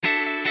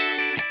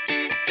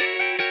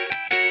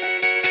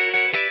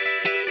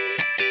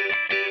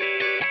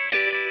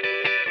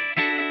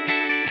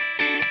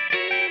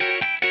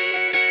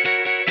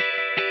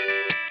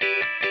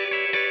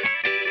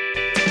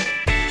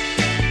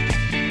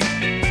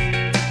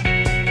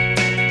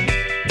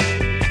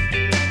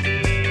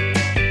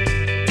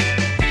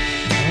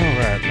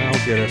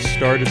get us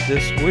started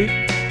this week.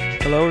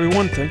 Hello,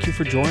 everyone. Thank you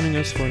for joining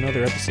us for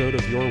another episode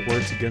of Your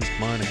Words Against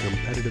Mine, a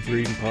competitive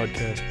reading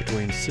podcast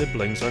between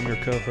siblings. I'm your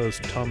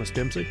co-host, Thomas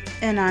Dempsey.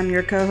 And I'm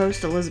your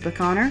co-host, Elizabeth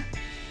Connor.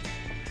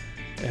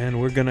 And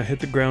we're going to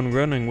hit the ground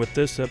running with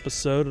this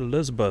episode.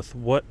 Elizabeth,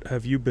 what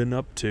have you been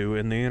up to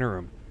in the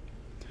interim?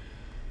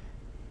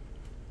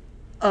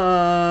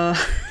 Well,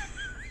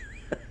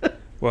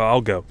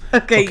 I'll go.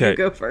 Okay, you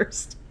go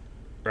first.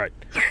 Right.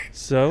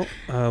 So,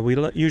 we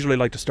usually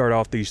like to start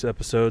off these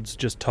episodes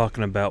just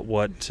talking about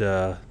what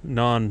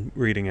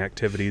non-reading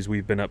activities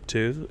we've been up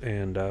to,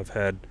 and I've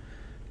had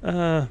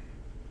a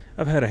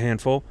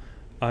handful.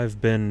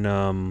 I've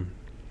been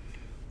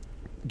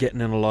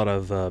getting in a lot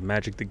of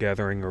Magic the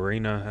Gathering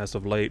Arena as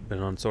of late,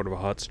 been on sort of a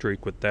hot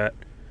streak with that,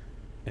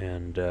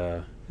 and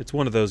it's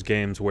one of those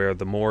games where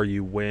the more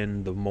you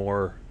win, the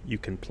more you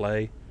can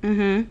play,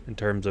 in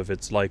terms of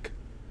its, like,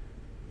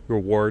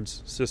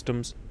 rewards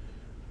systems.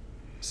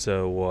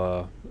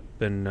 So,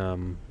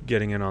 been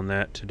getting in on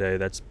that today.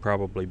 That's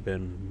probably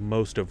been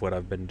most of what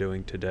I've been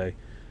doing today.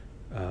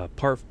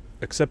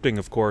 Excepting,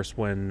 of course,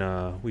 when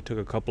we took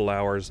a couple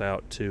hours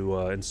out to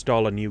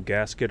install a new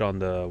gasket on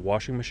the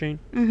washing machine.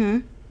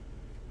 Have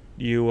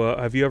you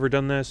ever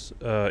done this?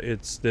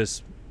 It's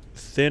this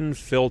thin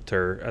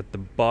filter at the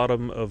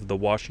bottom of the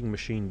washing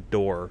machine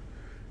door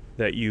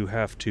that you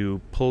have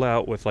to pull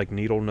out with, like,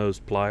 needle-nose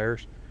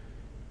pliers.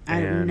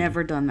 I've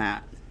never done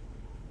that.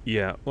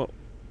 Yeah, well,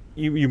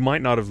 you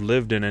might not have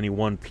lived in any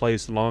one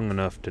place long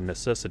enough to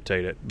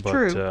necessitate it, but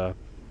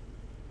True.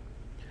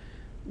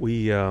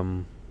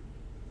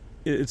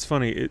 It's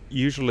funny.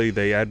 Usually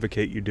they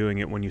advocate you doing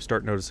it when you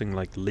start noticing,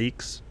 like,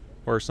 leaks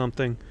or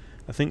something.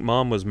 I think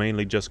Mom was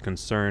mainly just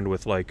concerned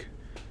with, like,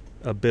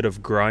 a bit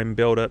of grime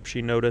buildup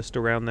she noticed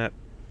around that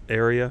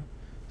area,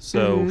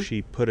 so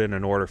she put in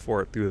an order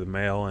for it through the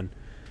mail, and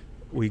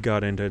we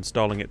got into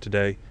installing it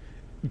today.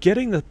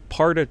 Getting the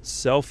part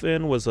itself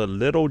in was a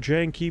little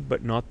janky,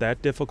 but not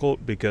that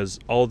difficult, because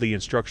all the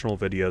instructional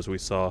videos we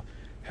saw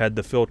had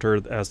the filter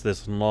as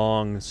this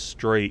long,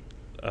 straight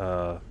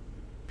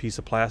piece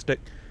of plastic,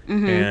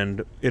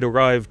 and it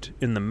arrived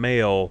in the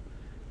mail,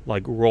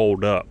 like,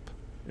 rolled up,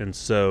 and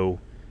so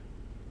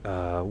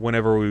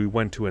whenever we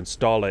went to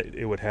install it,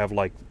 it would have,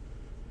 like,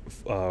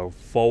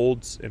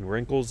 folds and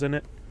wrinkles in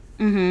it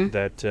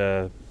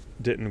that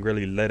didn't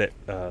really let it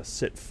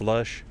sit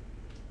flush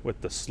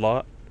with the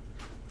slot.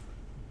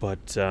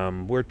 But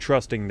we're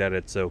trusting that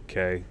it's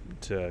okay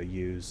to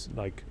use.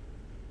 Like,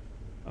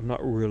 I'm not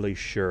really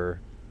sure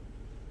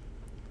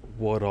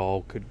what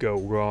all could go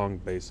wrong,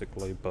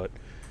 basically. But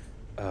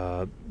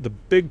the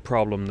big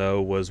problem,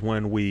 though, was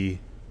when we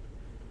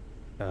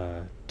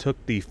took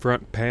the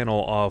front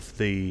panel off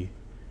the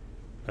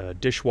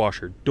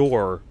dishwasher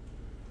door,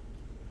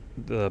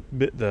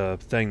 the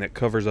thing that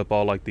covers up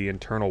all, like, the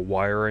internal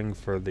wiring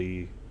for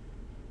the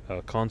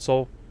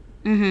console,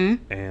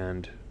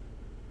 and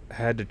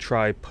had to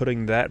try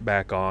putting that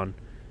back on.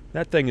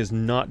 That thing is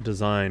not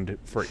designed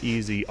for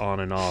easy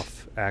on and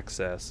off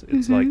access.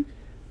 It's like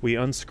we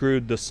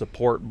unscrewed the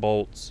support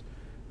bolts,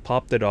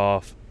 popped it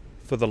off.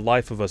 For the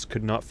life of us,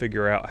 could not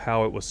figure out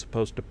how it was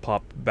supposed to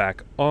pop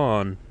back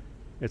on.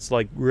 It's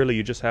like, really,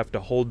 you just have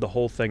to hold the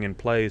whole thing in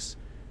place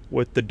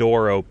with the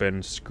door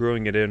open,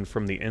 screwing it in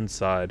from the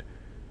inside.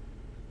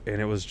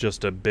 And it was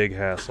just a big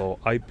hassle.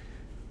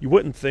 You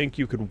wouldn't think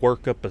you could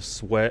work up a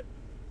sweat,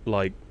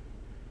 like,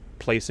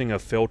 placing a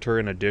filter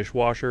in a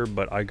dishwasher,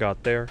 but I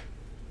got there.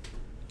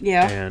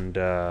 Yeah. And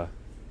of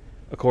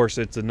course,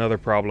 it's another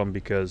problem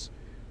because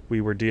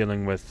we were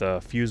dealing with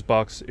fuse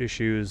box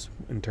issues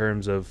in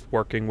terms of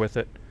working with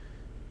it.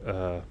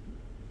 I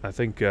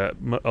think a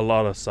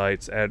lot of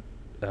sites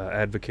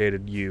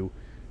advocated you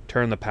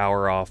turn the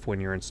power off when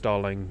you're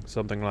installing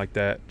something like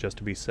that, just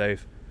to be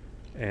safe,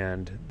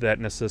 and that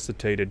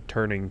necessitated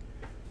turning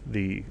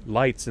the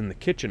lights in the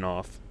kitchen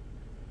off,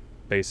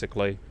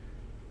 basically.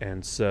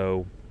 And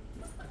so,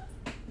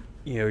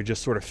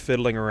 just sort of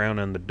fiddling around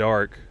in the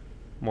dark,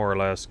 more or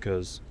less,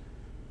 because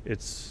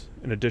it's,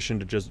 in addition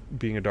to just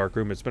being a dark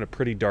room, it's been a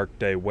pretty dark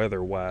day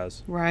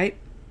weather-wise. Right.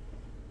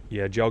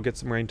 Yeah, did y'all get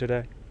some rain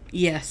today?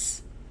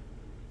 Yes.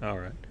 All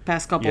right.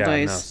 Past couple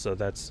days. No, so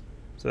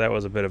that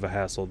was a bit of a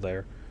hassle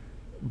there.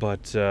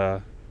 But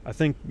I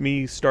think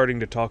me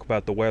starting to talk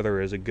about the weather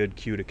is a good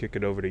cue to kick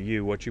it over to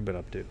you. What you been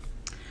up to?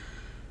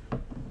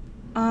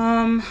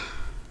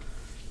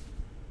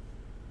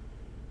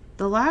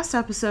 The last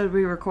episode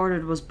we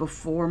recorded was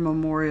before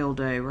Memorial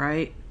Day,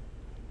 right?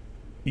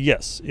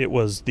 Yes, it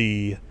was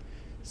the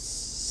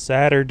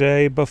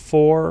Saturday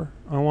before,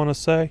 I want to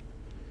say.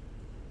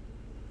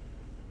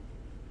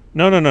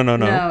 No.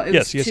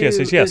 Yes.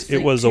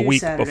 It was a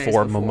week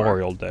before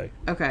Memorial Day.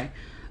 Okay.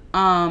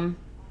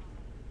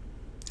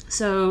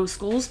 So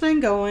school's been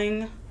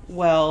going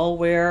well.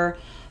 We're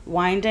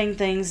winding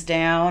things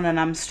down, and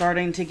I'm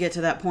starting to get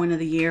to that point of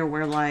the year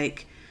where,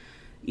 like,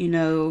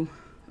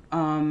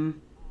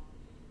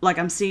 like,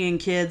 I'm seeing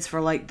kids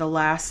for, like, the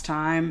last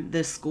time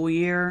this school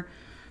year.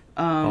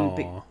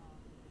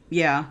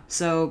 Yeah,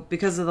 so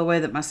because of the way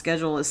that my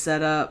schedule is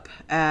set up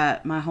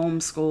at my home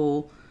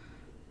school,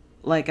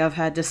 like I've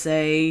had to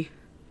say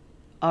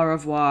au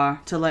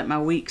revoir to like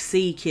my week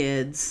C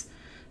kids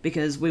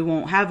because we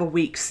won't have a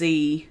week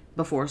C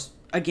before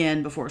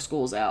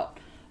school's out.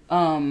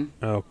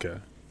 Okay.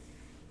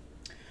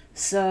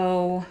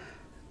 So,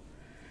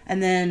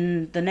 and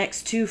then the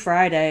next 2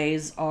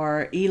 Fridays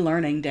are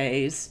e-learning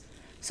days.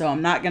 So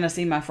I'm not going to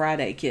see my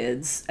Friday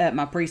kids at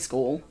my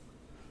preschool.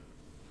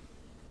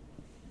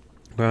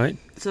 Right.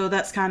 So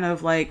that's kind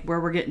of like where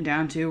we're getting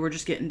down to. We're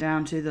just getting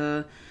down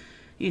to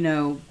you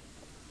know,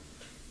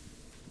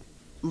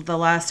 the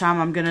last time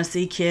I'm going to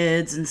see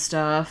kids and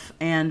stuff.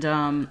 And,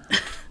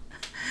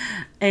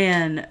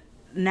 and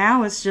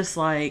now it's just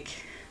like,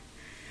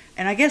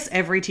 and I guess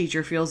every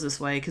teacher feels this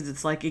way because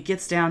it's like it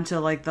gets down to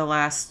like the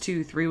last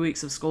 2-3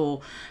 weeks of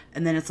school.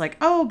 And then it's like,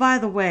 oh, by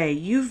the way,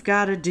 you've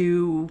got to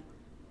do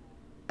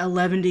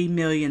 11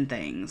 million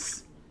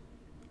things.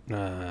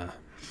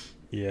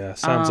 Yeah,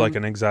 sounds like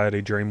an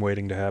anxiety dream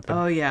waiting to happen.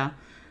 Oh, yeah.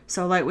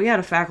 So, like, we had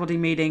a faculty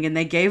meeting, and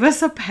they gave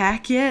us a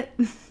packet.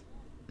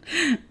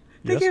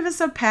 They gave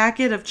us a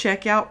packet of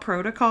checkout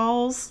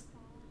protocols.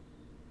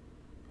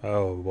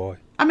 Oh, boy.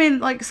 I mean,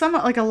 like,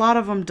 a lot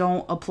of them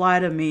don't apply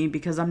to me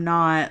because I'm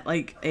not,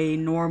 like, a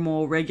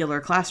normal,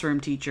 regular classroom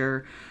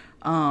teacher.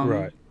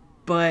 Right.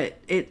 But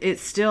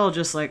it's still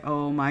just like,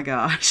 oh, my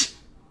gosh.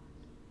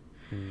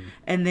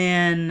 And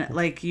then,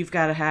 like, you've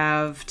got to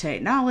have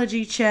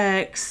technology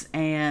checks,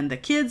 and the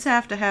kids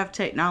have to have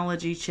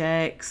technology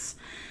checks.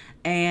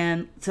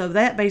 And so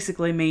that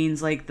basically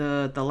means, like,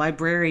 the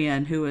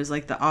librarian, who is,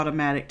 like, the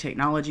automatic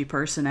technology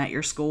person at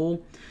your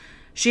school,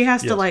 she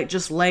has to, like,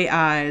 just lay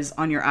eyes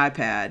on your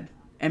iPad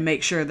and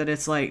make sure that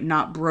it's, like,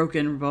 not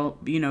broken,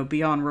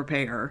 beyond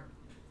repair.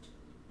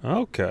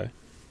 Okay.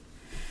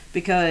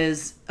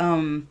 Because, I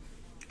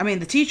mean,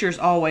 the teachers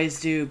always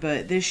do,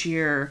 but this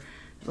year,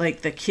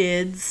 like, the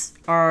kids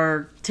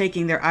are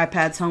taking their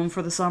iPads home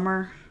for the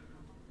summer.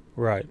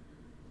 Right.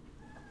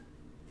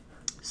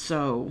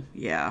 So,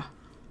 yeah.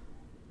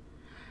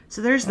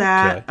 So there's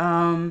that.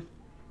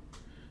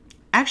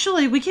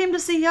 Actually, we came to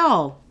see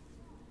y'all.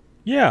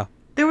 Yeah.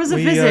 There was a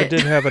we visit.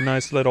 did have a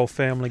nice little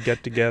family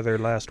get-together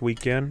last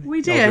weekend. We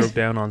Y'all did. drove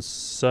down on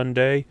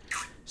Sunday,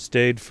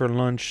 stayed for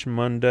lunch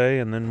Monday,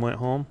 and then went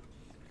home.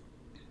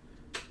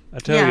 I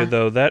tell you,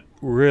 though, that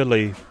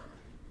really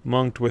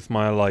monked with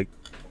my, like,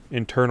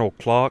 internal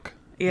clock.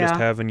 Yeah. Just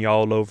having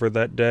y'all over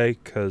that day,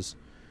 because,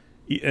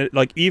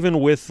 like,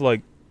 even with,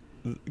 like,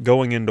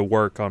 going into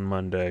work on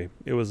Monday,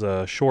 it was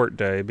a short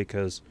day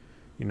because,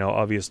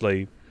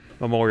 obviously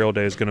Memorial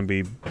Day is going to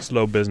be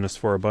slow business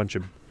for a bunch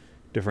of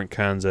different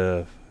kinds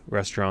of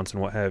restaurants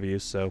and what have you,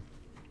 so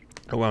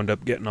I wound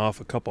up getting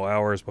off a couple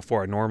hours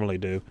before I normally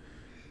do,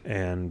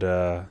 and,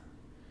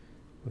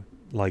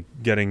 like,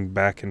 getting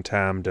back in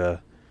time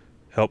to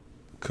help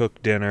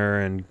cook dinner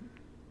and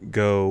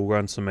go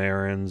run some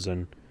errands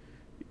and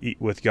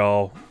eat with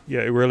y'all.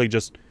 Yeah, it really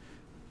just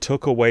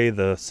took away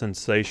the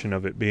sensation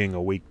of it being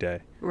a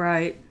weekday.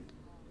 Right.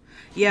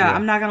 Yeah,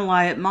 I'm not going to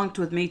lie, it monked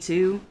with me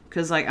too,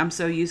 because, like, I'm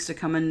so used to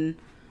coming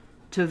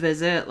to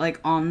visit, like,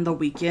 on the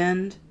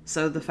weekend.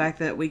 So the fact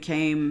that we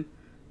came,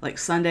 like,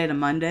 Sunday to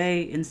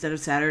Monday instead of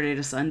Saturday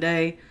to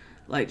Sunday,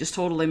 like, just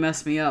totally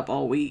messed me up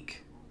all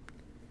week.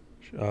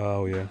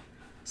 Oh, yeah.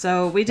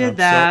 So we did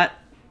that.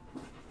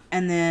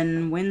 And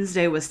then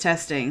Wednesday was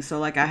testing, so,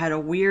 like, I had a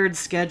weird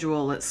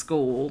schedule at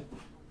school.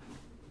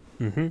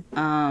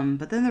 Mm-hmm.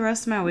 But then the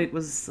rest of my week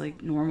was,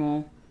 like,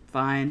 normal,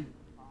 fine.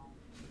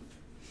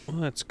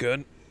 Well, that's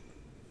good.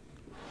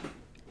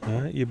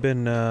 You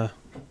been,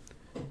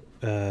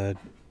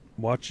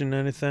 watching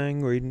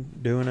anything, reading,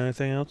 doing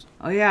anything else?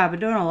 Oh, yeah, I've been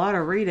doing a lot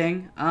of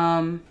reading.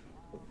 Oh,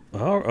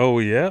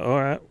 yeah,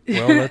 all right.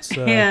 Well, let's,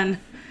 and,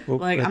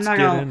 like, let's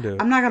I'm into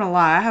it. not gonna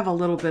lie, I have a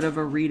little bit of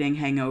a reading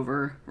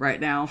hangover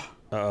right now.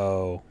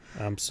 Oh,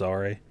 I'm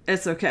sorry.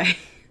 It's okay.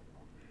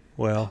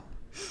 Well.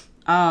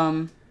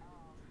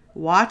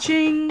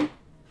 Watching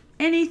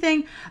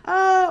anything?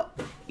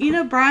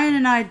 Brian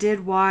and I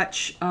did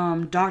watch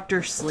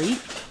Dr. Sleep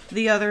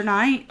the other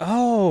night.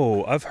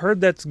 Oh, I've heard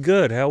that's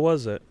good. How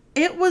was it?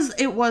 It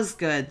was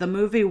good. The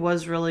movie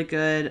was really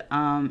good.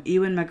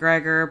 Ewan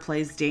McGregor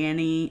plays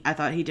Danny. I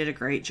thought he did a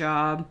great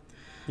job.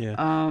 Yeah.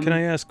 Can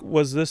I ask,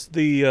 was this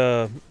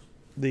the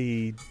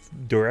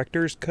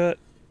director's cut?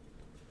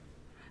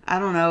 I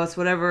don't know. It's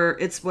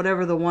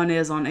whatever the one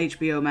is on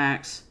HBO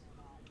Max.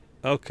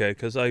 Okay,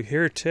 because I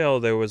hear tell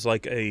there was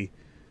like a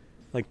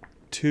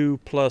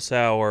 2+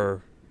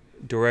 hour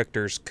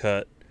director's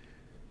cut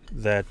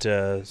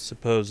that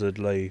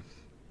supposedly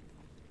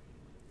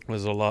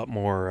was a lot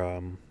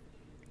more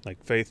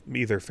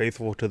either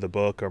faithful to the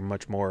book or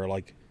much more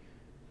like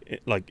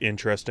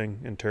interesting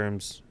in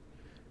terms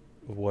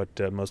of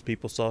what most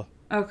people saw.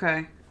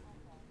 Okay.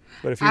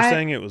 But if you're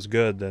saying it was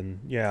good, then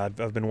yeah,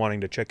 I've been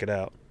wanting to check it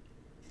out.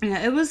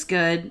 Yeah, it was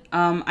good.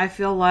 I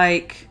feel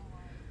like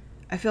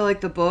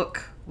the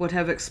book would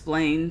have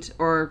explained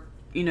or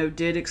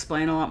did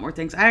explain a lot more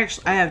things. I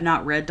have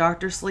not read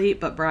Dr. Sleep,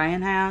 but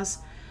Brian has.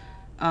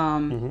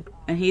 And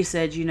he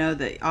said,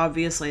 that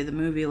obviously the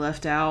movie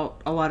left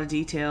out a lot of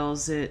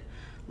details. It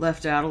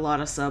left out a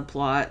lot of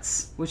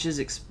subplots, which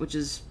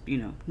is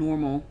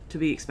normal to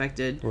be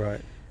expected.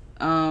 Right.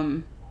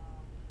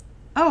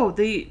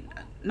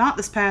 Not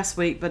this past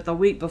week, but the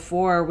week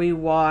before, we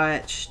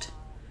watched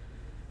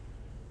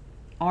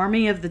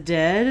Army of the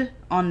Dead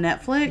on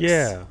Netflix.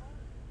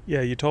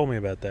 Yeah, you told me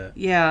about that.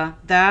 Yeah,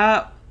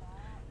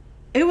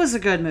 it was a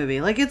good movie.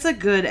 Like, it's a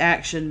good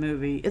action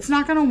movie. It's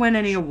not going to win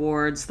any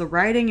awards. The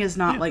writing is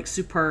not, like,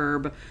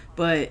 superb,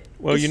 but...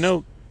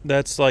 Well,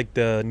 that's like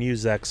the new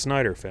Zack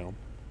Snyder film.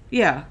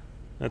 Yeah.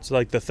 That's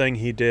like the thing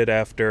he did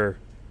after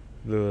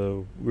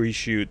the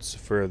reshoots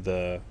for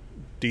the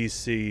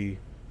DC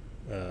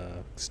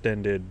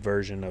extended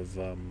version of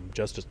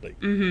Justice League.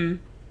 Mm-hmm.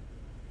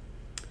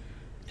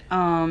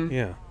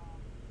 Yeah.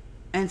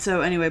 And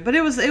so, anyway, but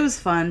it was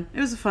fun. It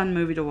was a fun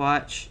movie to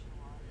watch.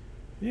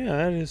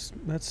 Yeah,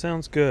 that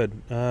sounds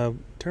good.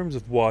 In terms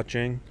of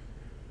watching,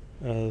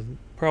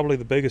 probably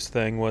the biggest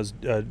thing was,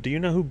 do you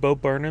know who Bo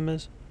Burnham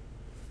is?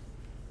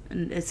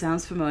 And it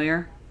sounds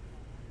familiar.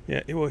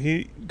 Yeah, well,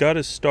 he got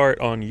his start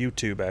on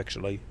YouTube,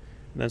 actually,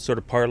 and then sort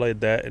of parlayed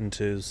that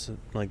into,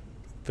 like,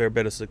 fair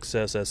bit of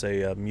success as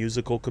a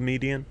musical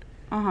comedian.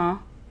 Uh-huh.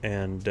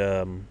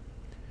 And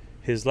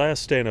his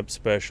last stand-up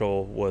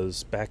special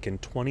was back in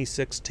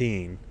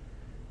 2016,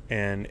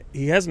 and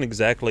he hasn't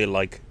exactly,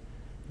 like,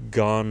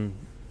 gone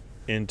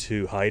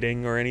into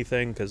hiding or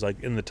anything, because,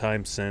 like, in the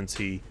time since,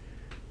 he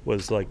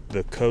was, like,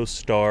 the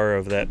co-star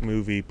of that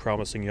movie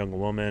Promising Young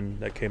Woman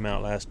that came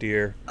out last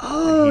year.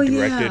 Oh, and he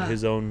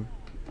directed yeah.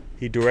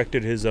 He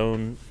directed his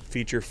own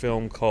feature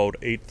film called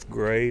 8th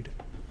Grade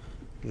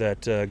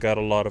that got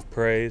a lot of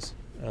praise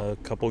a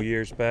couple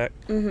years back.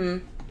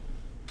 Mm-hmm.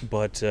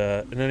 But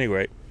at any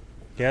rate,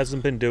 he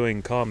hasn't been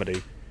doing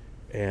comedy,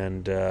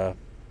 and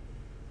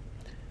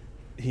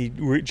he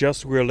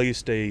just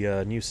released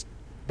a new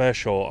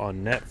special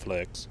on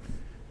Netflix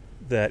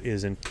that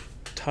is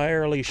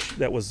entirely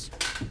that was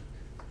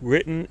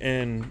written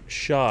and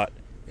shot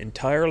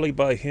entirely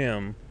by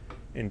him,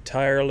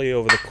 entirely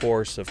over the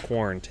course of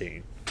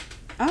quarantine.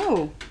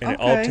 Oh, and okay. It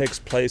all takes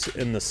place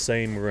in the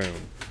same room.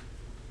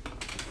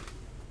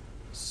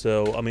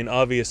 So, I mean,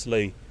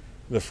 obviously,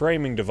 the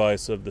framing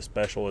device of the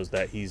special is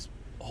that he's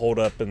holed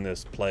up in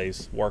this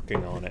place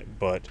working on it,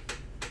 but,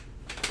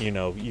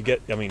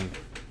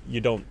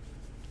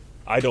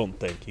 I don't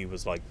think he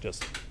was, like,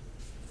 just,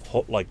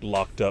 like,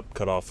 locked up,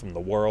 cut off from the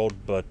world,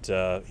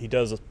 but he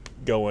does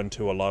go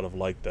into a lot of,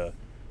 like, the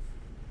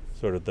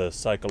sort of the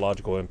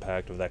psychological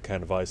impact of that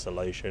kind of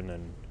isolation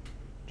and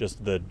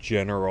just the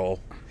general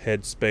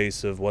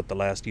headspace of what the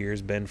last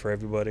year's been for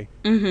everybody.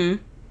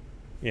 Mm-hmm.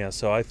 Yeah,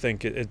 so I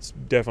think it's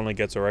definitely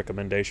gets a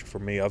recommendation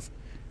from me.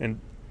 And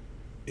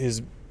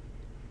his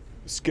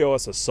skill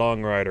as a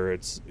songwriter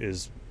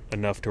is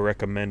enough to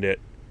recommend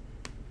it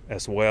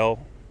as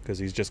well, because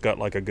he's just got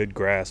like a good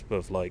grasp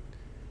of like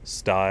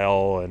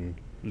style and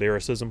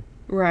lyricism.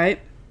 Right.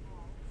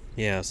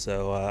 Yeah,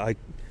 so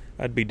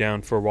I'd be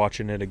down for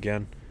watching it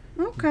again.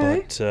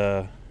 Okay.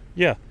 But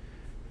yeah,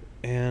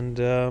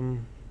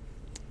 and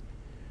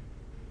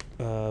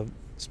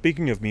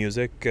speaking of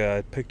music,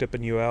 I picked up a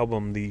new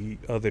album the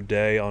other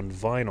day on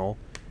vinyl.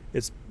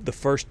 It's the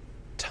first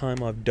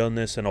time I've done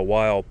this in a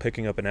while,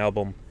 picking up an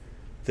album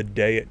the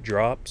day it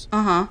drops.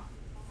 Uh-huh.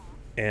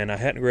 And I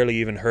hadn't really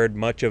even heard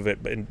much of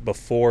it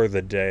before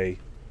the day.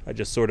 I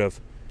just sort of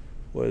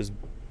was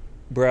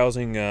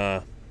browsing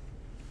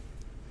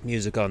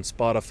music on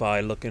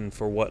Spotify, looking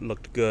for what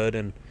looked good,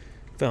 and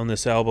found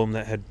this album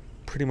that had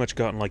pretty much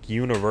gotten like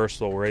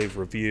universal rave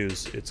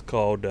reviews. It's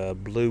called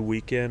Blue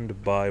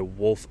Weekend by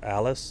Wolf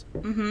Alice.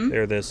 Mm-hmm.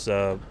 They're this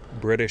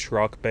British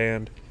rock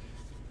band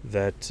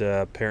that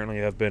apparently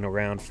have been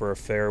around for a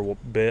fair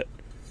bit,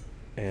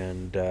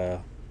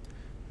 and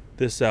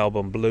this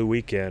album Blue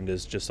Weekend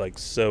is just like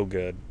so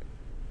good.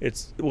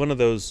 It's one of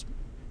those,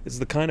 it's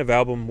the kind of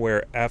album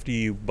where after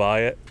you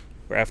buy it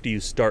or after you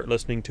start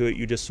listening to it,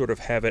 you just sort of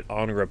have it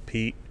on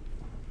repeat,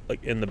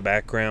 like in the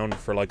background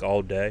for like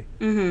all day.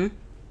 Mm-hmm.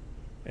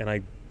 And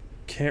I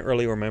can't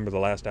really remember the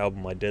last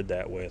album I did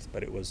that with,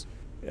 but it was...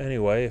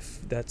 Anyway,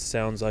 if that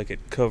sounds like it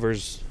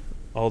covers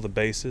all the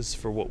bases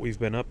for what we've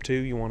been up to,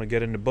 you want to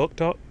get into book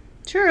talk?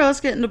 Sure,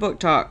 let's get into book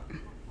talk.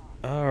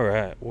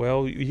 Alright,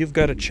 well, you've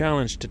got a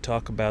challenge to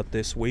talk about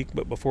this week,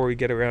 but before we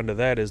get around to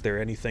that, is there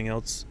anything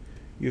else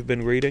you've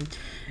been reading?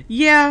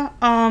 Yeah,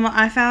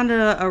 I found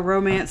a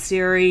romance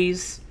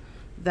series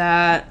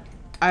that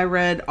I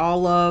read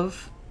all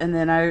of, and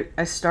then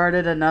I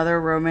started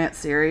another romance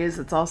series.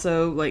 It's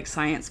also like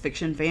science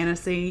fiction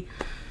fantasy.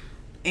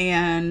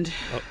 And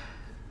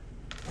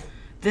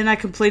then I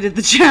completed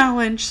the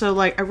challenge. So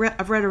like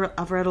I've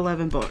read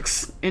 11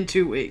 books in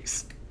 2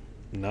 weeks.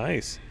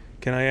 Nice.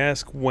 Can I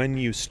ask when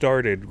you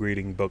started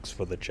reading books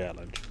for the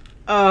challenge?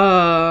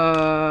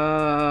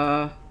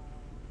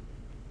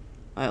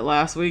 Like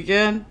last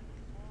weekend.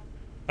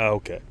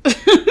 Okay.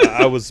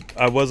 I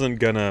wasn't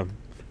gonna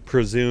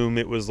presume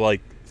it was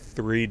like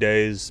 3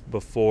 days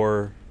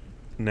before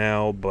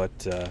now,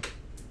 but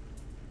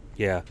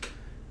yeah,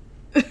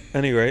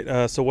 Any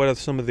rate, so what are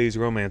some of these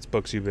romance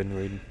books you've been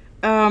reading?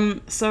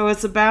 So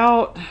it's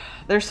about,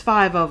 there's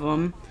 5 of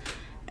them,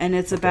 and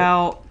it's Okay.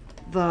 about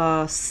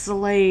the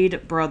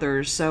Slade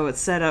brothers. So it's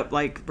set up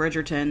like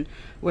Bridgerton,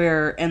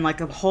 where, and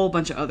like a whole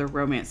bunch of other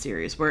romance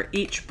series, where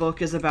each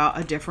book is about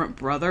a different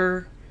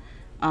brother,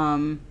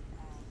 and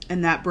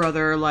that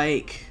brother,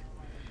 like,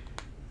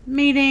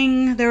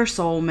 meeting their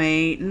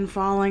soulmate and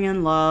falling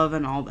in love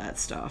and all that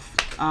stuff.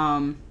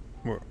 Well,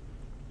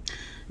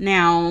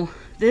 Now,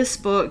 this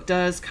book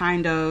does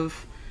kind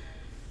of,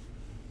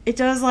 it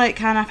does like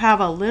kind of have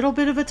a little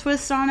bit of a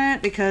twist on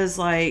it, because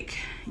like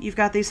you've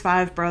got these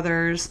 5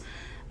 brothers.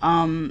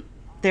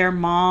 Their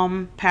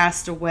mom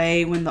passed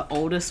away when the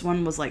oldest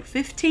one was like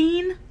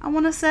 15, I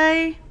want to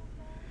say.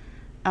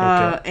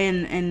 Okay.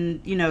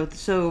 And you know,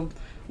 so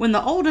when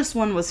the oldest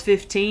one was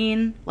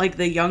 15, like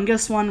the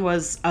youngest one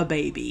was a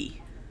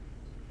baby.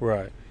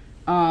 Right.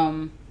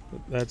 Um,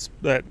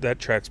 That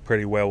tracks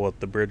pretty well with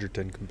the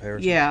Bridgerton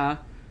comparison. yeah.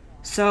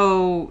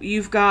 So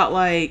you've got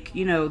like,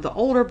 you know, the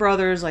older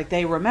brothers, like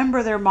they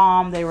remember their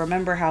mom, they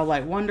remember how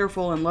like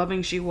wonderful and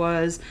loving she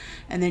was,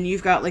 and then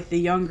you've got like the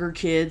younger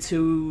kids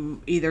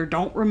who either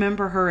don't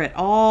remember her at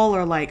all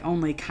or like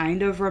only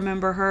kind of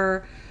remember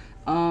her.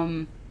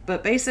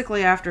 But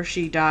basically after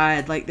she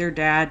died, like their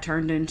dad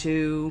turned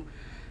into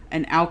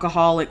an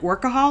alcoholic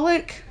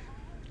workaholic.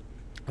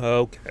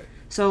 Okay.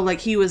 So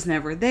like he was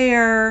never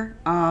there.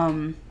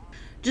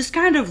 Just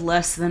kind of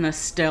less than a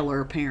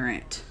stellar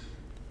parent.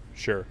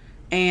 Sure.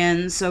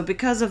 And so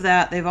because of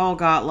that, they've all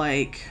got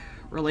like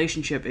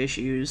relationship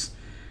issues.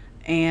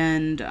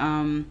 And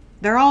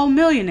they're all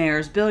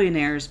millionaires,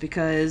 billionaires,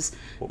 because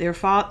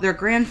their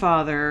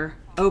grandfather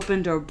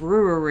opened a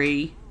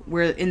brewery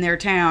where in their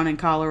town in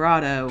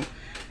Colorado,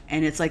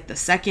 and it's like the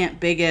second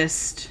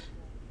biggest.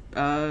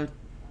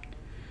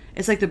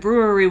 It's like the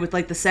brewery with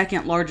like the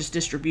second largest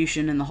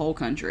distribution in the whole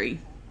country.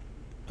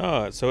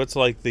 So it's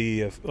like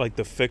the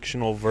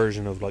fictional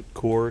version of like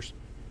Coors,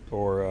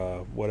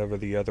 or whatever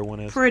the other one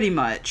is. Pretty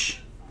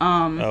much.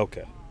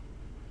 Okay.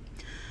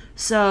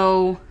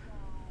 So,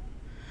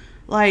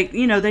 like,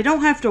 you know, they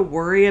don't have to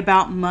worry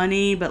about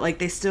money, but like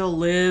they still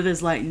live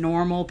as like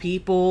normal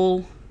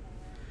people.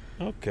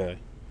 Okay.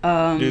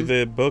 Do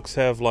the books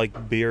have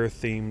like beer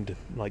themed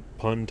like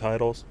pun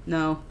titles?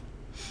 No.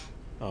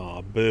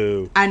 Aw,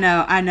 boo. I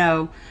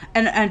know.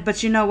 And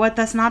but you know what?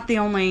 That's not the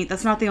only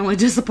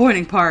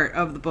disappointing part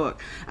of the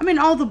book. I mean,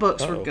 all the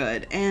books were Oh.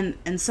 good. And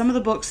some of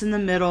the books in the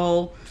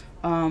middle,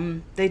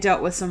 they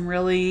dealt with some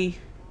really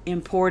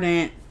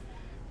important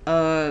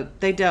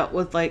they dealt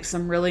with like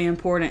some really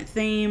important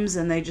themes,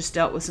 and they just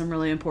dealt with some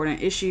really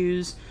important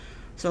issues.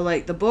 So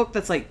like the book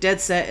that's like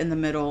dead set in the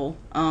middle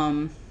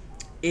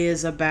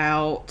is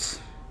about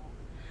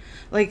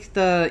like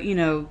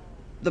the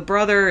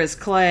brother is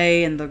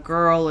Clay and the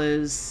girl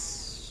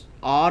is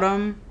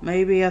Autumn,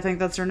 maybe, I think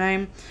that's her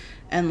name.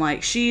 And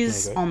like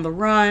she's Okay. on the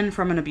run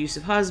from an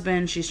abusive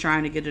husband. She's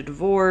trying to get a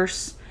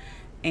divorce,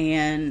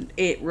 and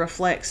it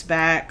reflects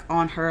back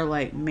on her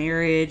like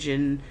marriage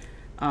and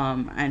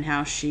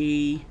how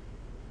she,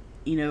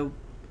 you know,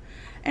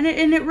 and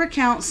it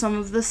recounts some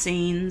of the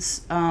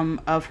scenes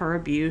of her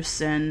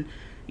abuse. And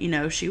you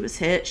know, she was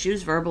hit, she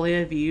was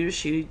verbally abused,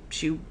 she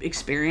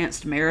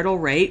experienced marital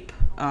rape,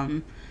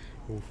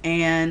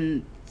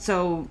 and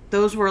so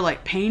those were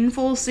like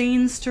painful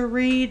scenes to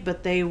read,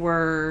 but they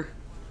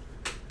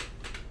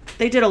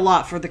did a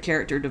lot for the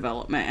character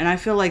development, and I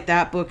feel like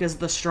that book is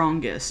the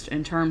strongest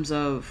in terms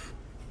of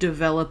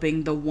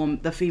developing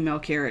the female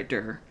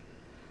character.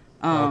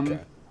 Okay.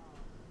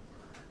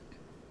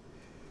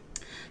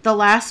 The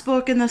last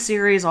book in the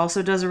series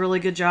also does a really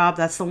good job.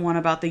 That's the one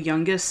about the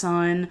youngest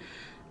son,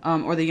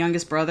 or the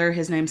youngest brother.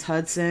 His name's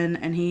Hudson,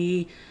 and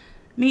he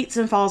meets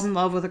and falls in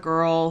love with a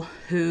girl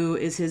who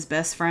is his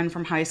best friend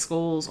from high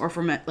schools, or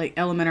from like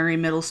elementary,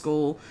 middle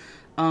school.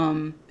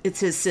 It's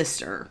his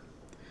sister,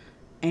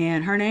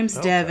 and her name's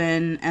Okay.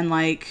 Devin. And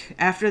like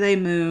after they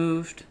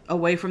moved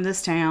away from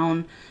this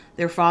town,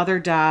 their father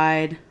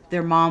died.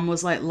 Their mom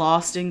was like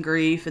lost in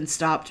grief and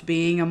stopped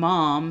being a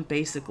mom,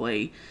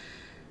 basically.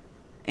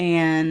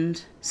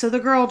 And so the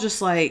girl just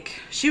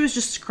like, she was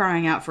just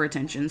crying out for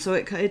attention. So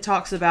it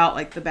talks about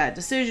like the bad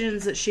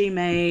decisions that she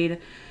made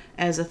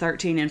as a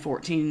 13 and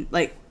 14,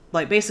 like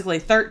basically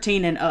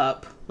 13 and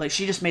up. Like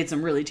she just made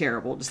some really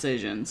terrible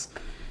decisions.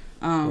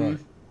 Right.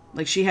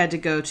 Like she had to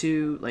go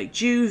to like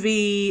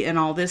juvie and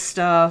all this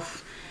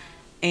stuff.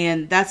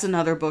 And that's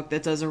another book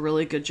that does a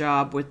really good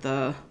job with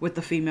the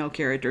female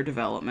character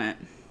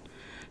development.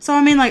 So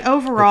I mean, like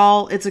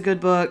overall, it's a good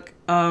book.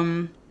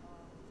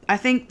 I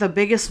think the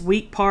biggest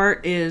weak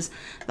part is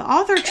the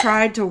author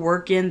tried to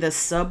work in this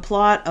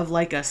subplot of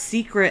like a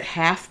secret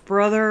half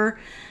brother,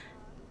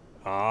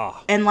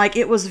 Ah. and like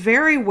it was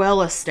very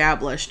well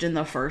established in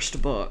the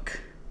first book,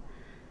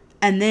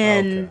 and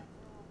then Okay.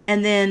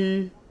 and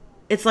then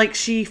it's like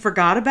she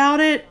forgot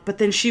about it, but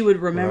then she would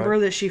remember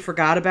Right. that she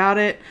forgot about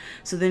it,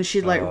 so then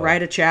she'd like Oh.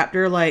 write a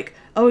chapter like,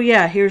 oh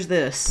yeah, here's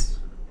this.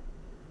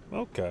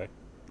 Okay.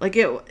 Like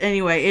it,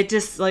 anyway, it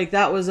just like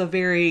that was a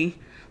very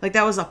Like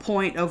that was a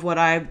point of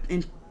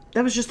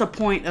that was just a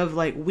point of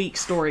like weak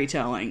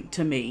storytelling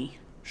to me.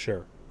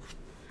 Sure.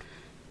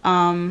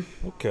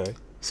 Okay.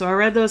 So I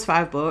read those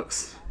 5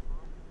 books.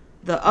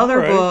 The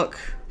other book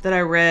that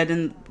I read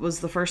and was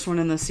the first one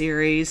in the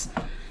series.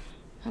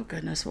 Oh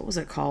goodness, what was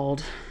it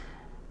called?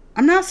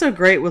 I'm not so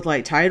great with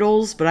like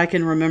titles, but I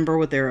can remember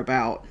what they're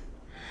about.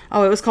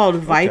 Oh, it was called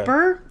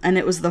Viper, and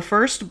it was the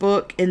first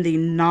book in the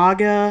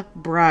Naga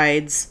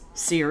Brides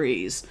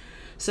series.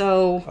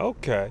 So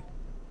okay.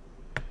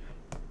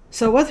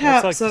 So what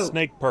happened? It's like the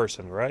snake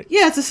person, right?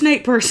 Yeah, it's a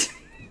snake person.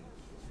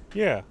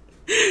 Yeah.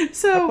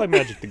 So I play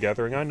Magic the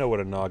Gathering. I know what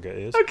a Naga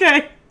is.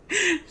 Okay.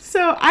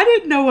 So I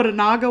didn't know what a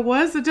Naga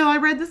was until I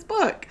read this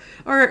book.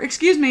 Or,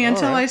 excuse me,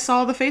 until I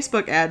saw the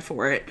Facebook ad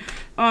for it.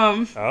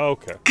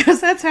 Okay. Because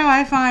that's how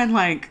I find,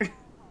 like...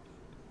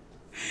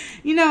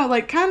 You know,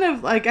 like, kind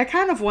of, like, I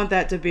kind of want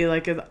that to be,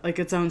 like,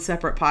 its own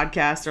separate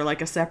podcast or,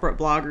 like, a separate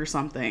blog or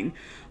something.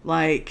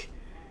 Like,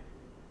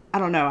 I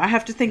don't know. I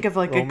have to think of,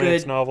 like,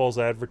 romance a good... novels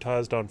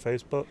advertised on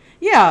Facebook?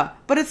 Yeah,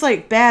 but it's,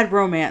 like, bad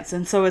romance.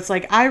 And so it's,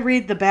 like, I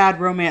read the bad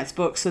romance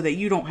books so that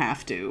you don't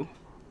have to.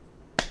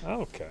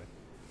 Okay.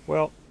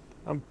 Well,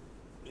 but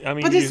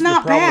it's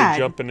not you're probably bad.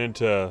 Jumping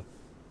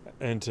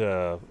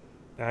into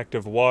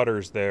active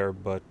waters there,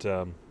 but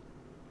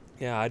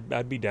yeah,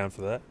 I'd be down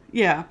for that.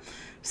 Yeah.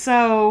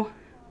 So,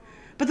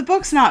 but the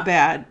book's not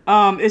bad.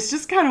 It's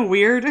just kind of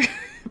weird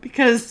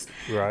because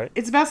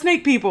it's about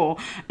snake people,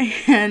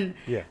 and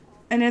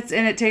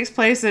it takes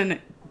place in,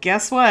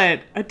 guess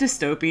what, a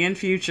dystopian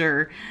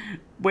future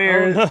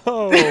where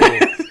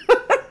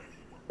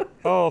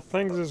Oh,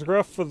 things is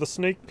rough for the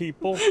snake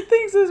people.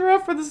 Things is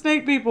rough for the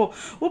snake people.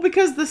 Well,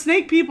 because the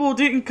snake people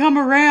didn't come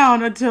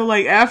around until,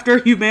 like,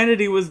 after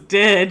humanity was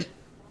dead.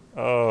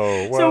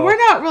 Oh, well. So we're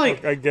not really...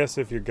 I guess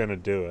if you're gonna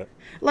do it.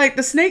 Like,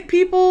 the snake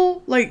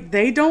people, like,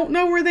 they don't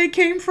know where they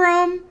came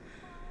from.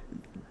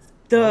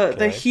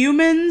 The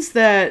humans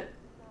that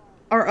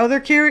are other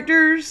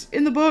characters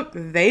in the book,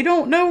 they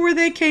don't know where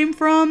they came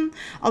from.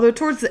 Although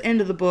towards the end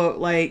of the book,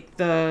 like,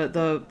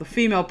 the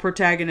female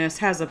protagonist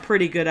has a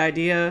pretty good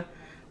idea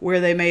where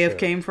they may have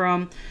came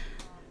from.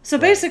 So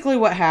basically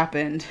what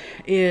happened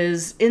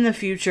is, in the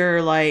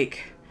future,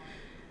 like,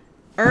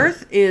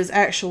 Earth is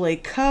actually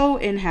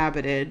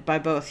co-inhabited by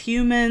both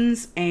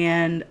humans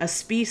and a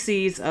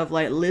species of,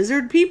 like,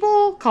 lizard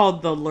people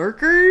called the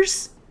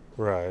Lurkers.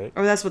 Right.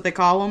 Or that's what they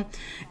call them.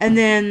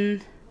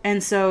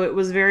 And so it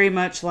was very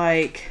much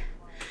like...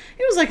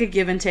 It was like a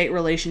give and take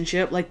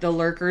relationship. Like, the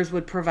Lurkers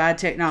would provide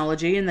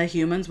technology and the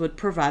humans would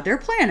provide their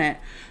planet.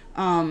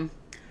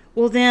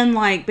 Well, then,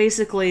 like,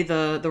 basically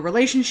the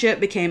relationship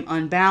became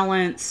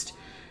unbalanced,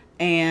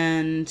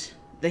 and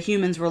the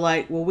humans were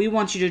like, well, we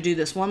want you to do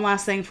this one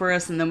last thing for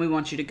us, and then we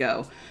want you to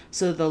go.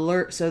 So the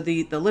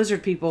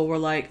lizard people were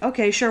like,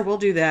 okay, sure, we'll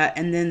do that,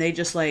 and then they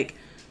just, like,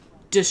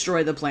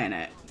 destroyed the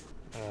planet.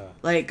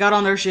 Like, got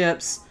on their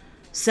ships,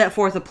 set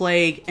forth a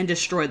plague, and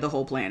destroyed the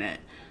whole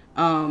planet.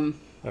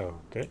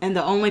 Okay. And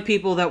the only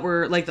people that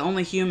were, like, the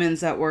only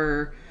humans that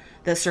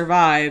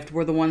survived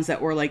were the ones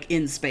that were, like,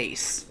 in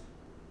space.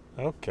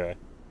 Okay.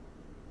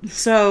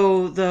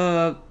 So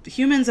the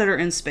humans that are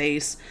in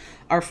space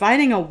are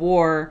fighting a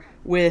war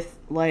with,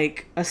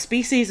 like, a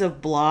species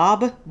of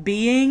blob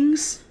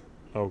beings.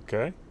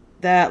 Okay.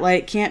 That,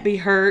 like, can't be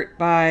hurt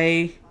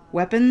by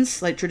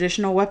weapons, like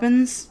traditional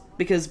weapons,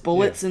 because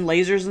bullets and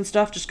lasers and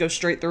stuff just go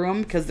straight through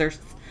them because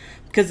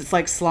it's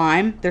like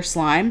slime. They're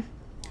slime.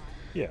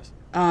 Yes.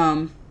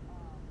 And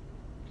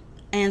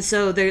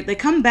so they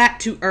come back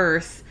to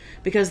Earth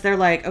because they're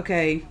like,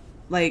 okay,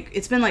 like,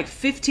 it's been like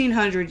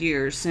 1,500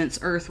 years since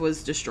Earth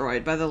was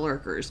destroyed by the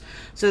Lurkers.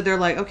 So they're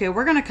like, okay,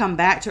 we're going to come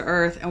back to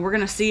Earth and we're going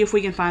to see if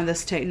we can find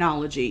this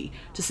technology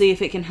to see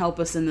if it can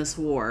help us in this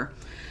war.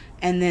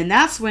 And then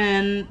that's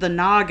when the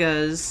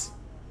Nagas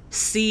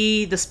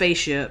see the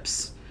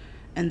spaceships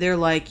and they're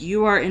like,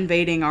 you are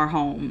invading our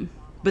home.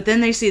 But then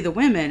they see the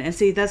women, and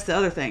see, that's the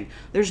other thing.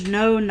 There's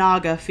no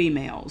Naga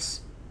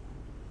females.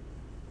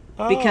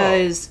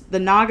 Because the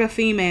Naga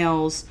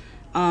females,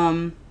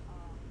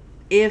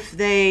 if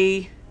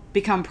they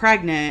become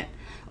pregnant,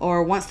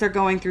 or once they're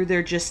going through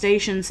their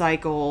gestation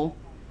cycle,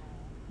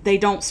 they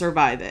don't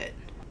survive it.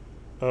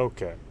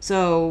 Okay.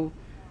 So,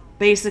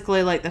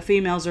 basically, like, the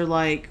females are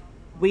like,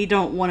 we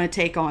don't want to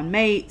take on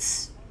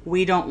mates.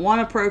 We don't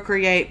want to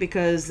procreate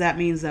because that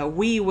means that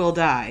we will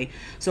die.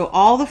 So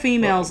all the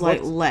females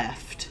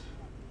left.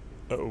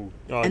 And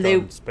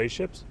they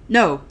spaceships?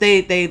 No,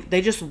 they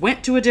just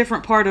went to a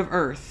different part of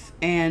Earth,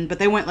 but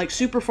they went, like,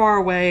 super far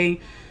away.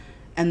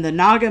 And the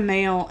Naga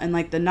male and,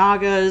 like, the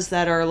Nagas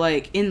that are,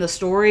 like, in the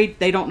story,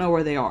 they don't know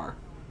where they are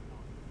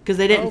because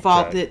they didn't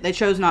follow. They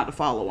chose not to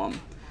follow them.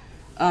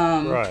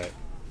 Right.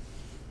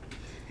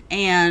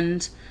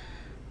 And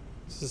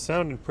this is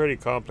sounding pretty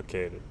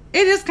complicated.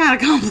 It is kind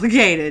of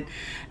complicated.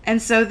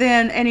 And so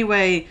then,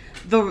 anyway,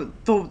 the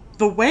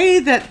way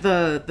that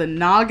the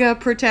Naga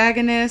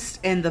protagonist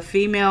and the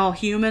female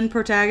human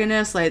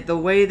protagonist, like, the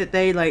way that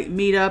they, like,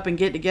 meet up and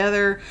get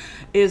together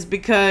is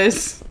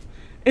because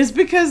It's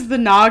because the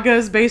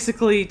Nagas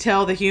basically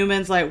tell the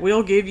humans, like,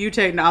 we'll give you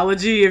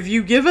technology if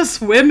you give us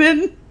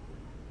women.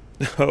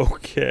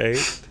 Okay.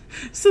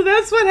 So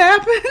that's what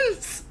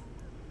happens.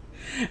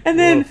 And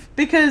then,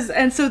 Woof.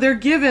 and so they're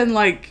given,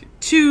 like,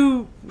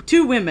 two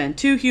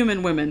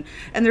human women.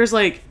 And there's,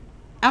 like,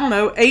 I don't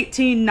know,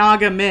 18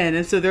 Naga men.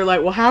 And so they're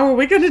like, well, how are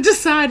we going to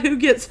decide who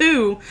gets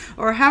who?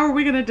 Or how are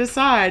we going to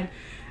decide?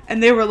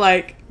 And they were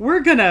like, we're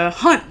going to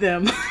hunt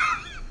them.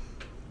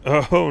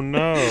 Oh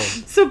no.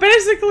 So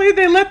basically,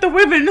 they let the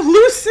women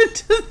loose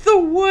into the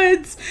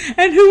woods,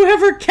 and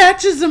whoever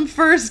catches them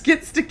first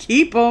gets to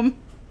keep them.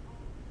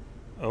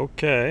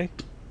 Okay.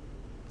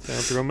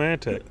 Sounds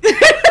romantic.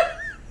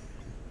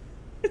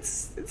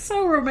 It's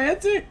so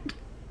romantic.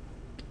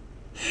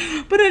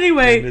 But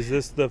anyway,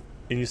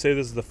 And you say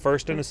this is the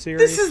first in a series?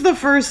 this is the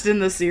first in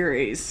the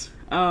series.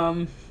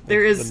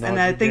 There is, The and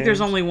I Naga think there's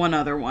games? only one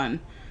other one.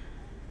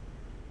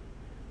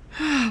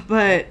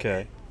 But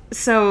Okay.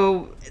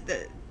 so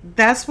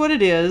that's what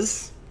it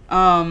is.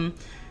 The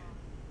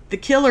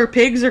killer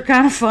pigs are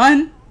kind of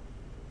fun.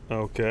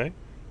 Okay.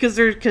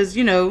 Because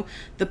you know,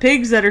 the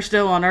pigs that are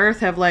still on Earth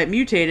have like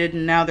mutated,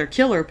 and now they're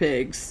killer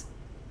pigs.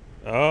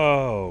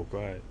 Oh,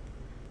 right.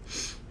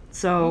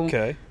 So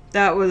Okay.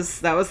 that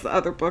was the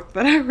other book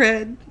that I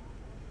read.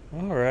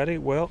 Alrighty.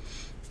 Well,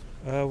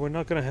 we're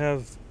not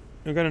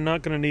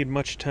gonna need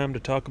much time to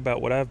talk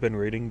about what I've been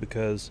reading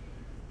because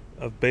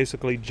I've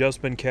basically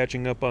just been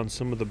catching up on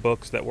some of the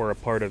books that were a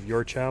part of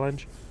your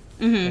challenge,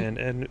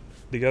 and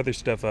the other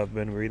stuff I've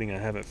been reading I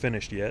haven't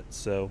finished yet,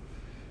 so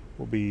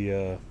we'll be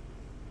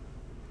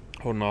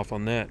holding off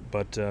on that.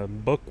 But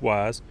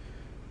book-wise,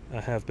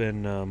 I have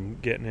been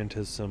getting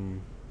into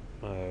some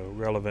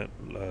relevant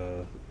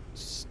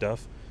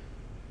stuff.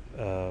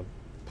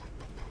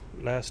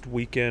 Last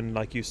weekend,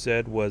 like you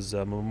said, was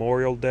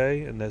Memorial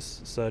Day, and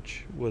this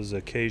such was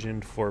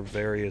occasioned for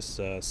various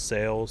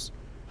sales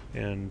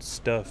and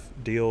stuff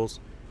deals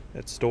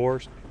at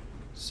stores.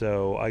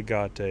 So I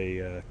got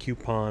a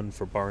coupon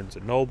for Barnes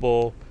 &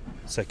 Noble.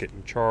 Second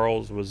and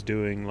Charles was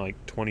doing like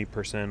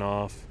 20%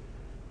 off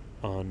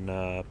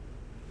on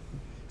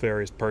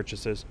various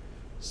purchases.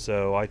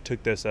 So I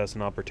took this as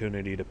an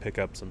opportunity to pick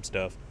up some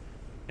stuff.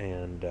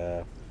 And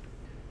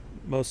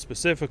most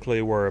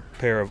specifically were a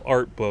pair of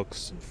art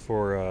books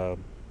for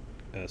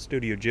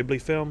Studio Ghibli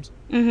films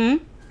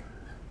Mm-hmm.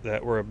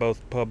 that were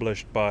both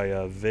published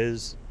by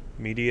Viz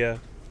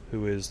Media,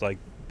 who is like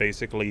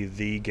basically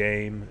the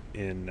game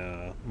in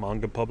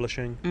manga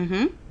publishing,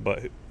 Mm-hmm.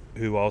 but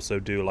who also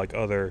do like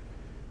other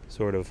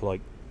sort of like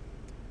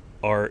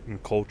art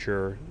and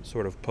culture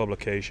sort of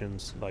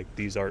publications, like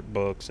these art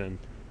books. And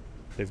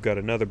they've got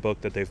another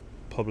book that they've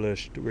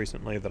published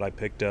recently that I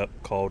picked up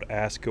called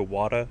Ask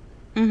Iwata,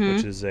 Mm-hmm.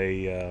 which is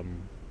a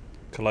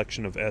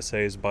collection of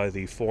essays by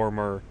the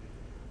former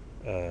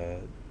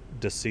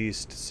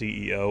deceased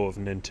CEO of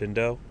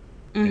Nintendo.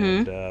 Mm-hmm.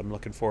 And I'm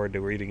looking forward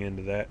to reading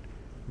into that.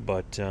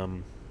 But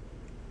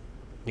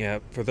yeah,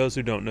 for those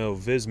who don't know,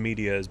 Viz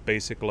Media is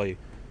basically,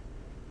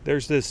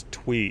 there's this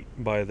tweet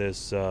by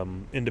this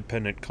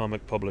independent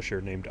comic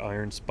publisher named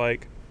Iron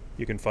Spike.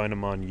 You can find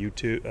him on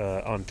YouTube,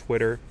 on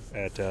Twitter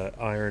at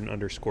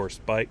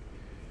Iron_Spike.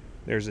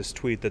 There's this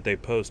tweet that they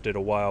posted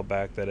a while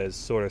back that has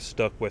sort of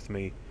stuck with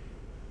me,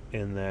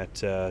 in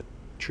that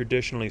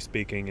traditionally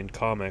speaking in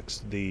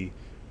comics, the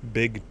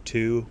big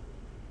two,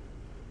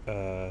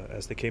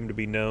 as they came to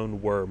be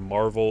known, were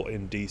Marvel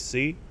and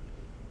DC.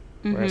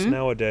 Whereas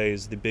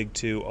nowadays the big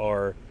two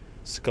are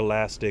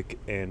Scholastic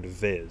and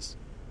Viz,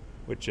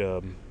 which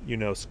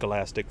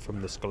Scholastic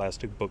from the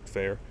Scholastic Book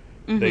Fair.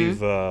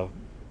 They've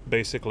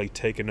basically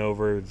taken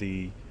over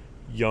the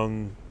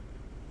young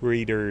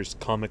readers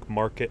comic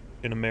market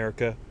in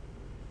America,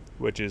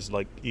 which is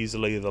like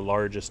easily the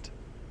largest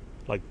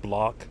like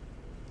block.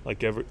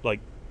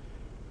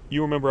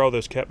 You remember all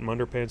those Captain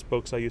Underpants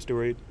books I used to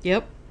read?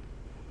 Yep.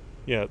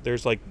 Yeah,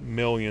 there's like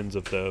millions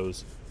of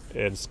those,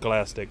 and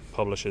Scholastic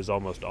publishes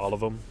almost all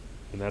of them,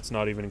 and that's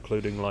not even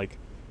including like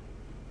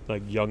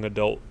young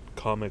adult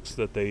comics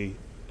that they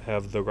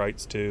have the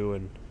rights to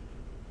and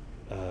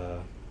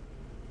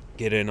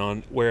get in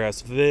on.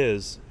 Whereas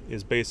Viz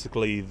is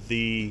basically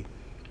the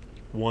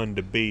one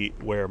to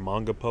beat where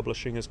manga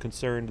publishing is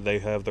concerned. They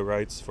have the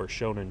rights for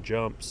Shonen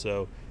Jump,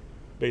 so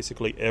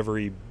basically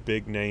every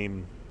big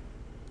name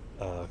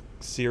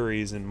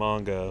series in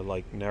manga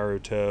like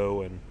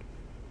Naruto and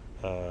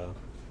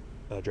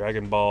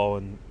Dragon Ball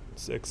and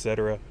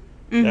etc.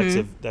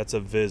 That's a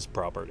Viz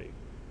property,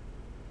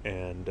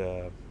 and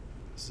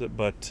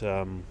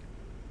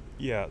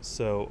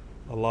so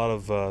a lot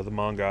of the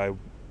manga I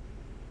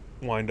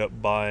wind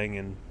up buying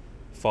and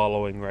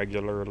following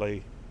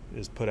regularly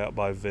is put out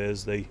by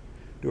Viz. They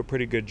do a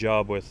pretty good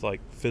job with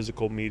like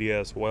physical media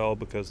as well,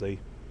 because they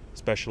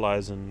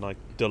specialize in like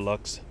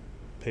deluxe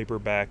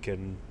paperback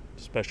and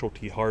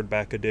specialty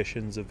hardback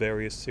editions of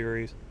various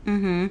series.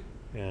 And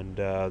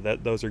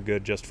those are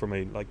good just from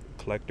a like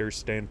collector's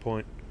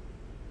standpoint.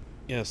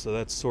 Yeah, so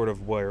that's sort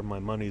of where my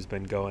money's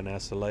been going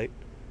as of late.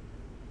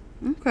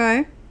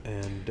 Okay.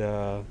 And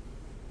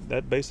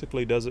that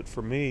basically does it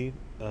for me.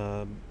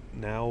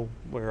 Now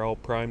we're all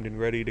primed and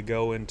ready to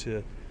go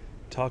into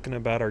talking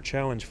about our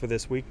challenge for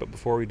this week. But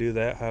before we do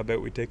that, how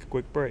about we take a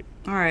quick break?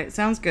 All right,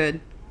 sounds good.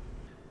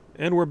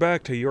 And we're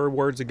back to Your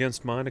Words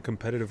Against Mine, a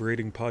competitive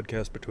reading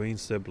podcast between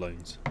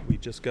siblings. We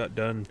just got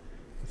done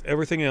with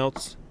everything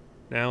else.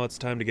 Now it's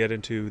time to get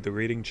into the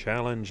reading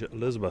challenge.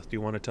 Elizabeth, do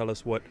you want to tell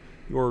us what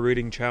your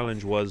reading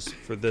challenge was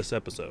for this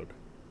episode?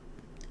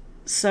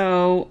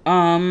 So,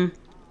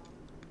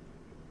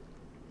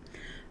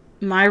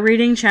 my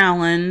reading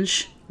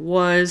challenge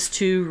was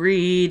to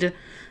read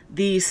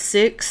the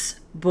 6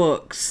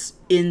 books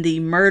in the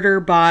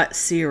Murderbot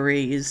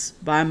series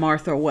by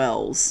Martha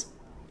Wells.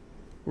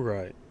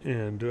 Right.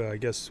 And I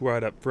guess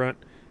right up front,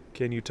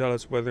 can you tell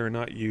us whether or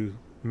not you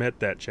met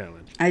that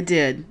challenge? I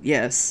did,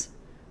 yes.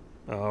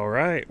 All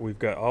right. We've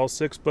got all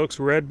 6 books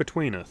read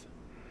between us.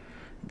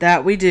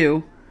 That we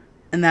do.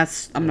 And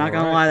I'm not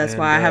going to lie, that's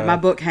why I have my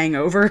book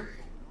hangover.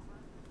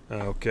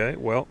 Okay.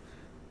 Well,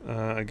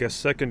 I guess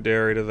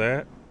secondary to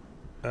that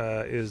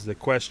is the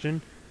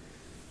question,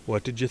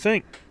 what did you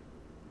think?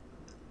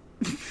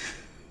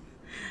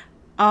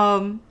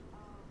 Okay.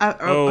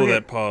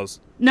 That pause.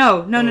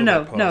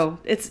 No.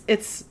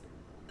 It's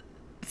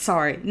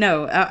sorry.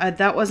 No,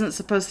 that wasn't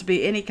supposed to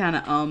be any kind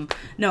of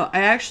No,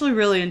 I actually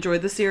really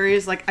enjoyed the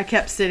series. Like, I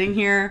kept sitting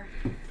here,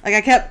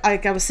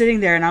 I was sitting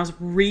there and I was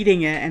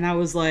reading it and I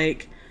was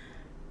like,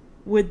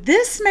 would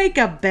this make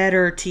a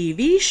better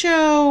TV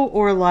show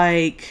or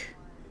like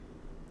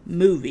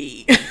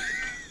movie?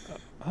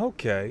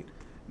 Okay.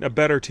 A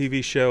better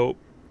TV show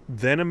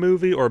than a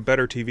movie or a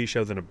better TV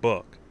show than a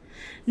book?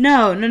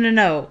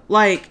 No.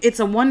 Like, it's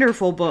a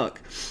wonderful book.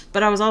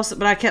 But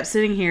I kept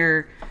sitting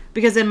here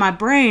because in my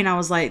brain I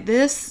was like,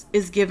 this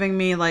is giving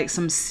me like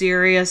some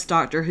serious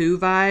Doctor Who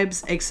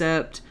vibes,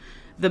 except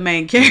the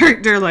main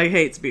character like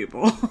hates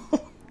people.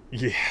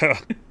 Yeah.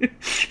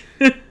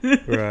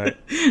 Right.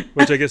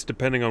 Which I guess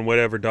depending on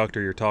whatever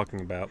doctor you're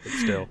talking about, but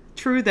still.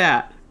 True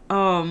that.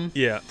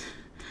 Yeah.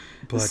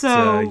 But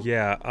so,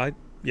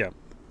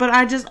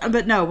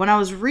 But no, when I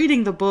was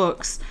reading the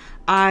books,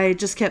 I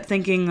just kept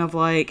thinking of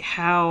like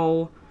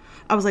how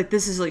I was like,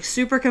 this is like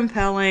super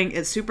compelling.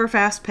 It's super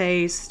fast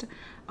paced.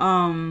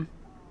 But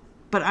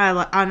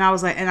I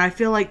was like, and I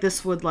feel like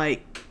this would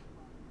like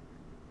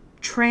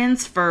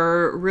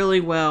transfer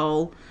really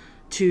well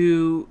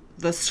to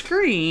the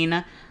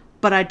screen,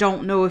 but I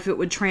don't know if it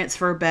would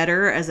transfer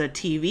better as a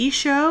TV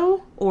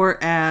show or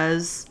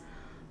as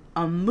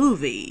a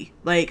movie,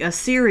 like a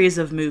series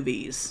of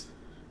movies.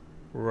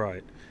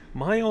 Right.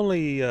 My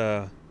only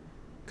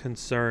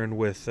concern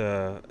with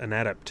an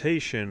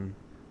adaptation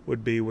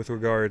would be with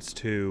regards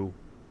to,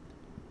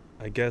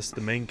 I guess,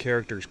 the main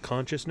character's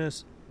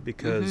consciousness,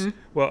 because,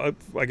 well,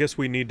 I guess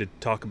we need to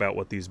talk about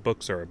what these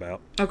books are about.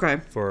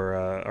 Okay. For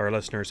our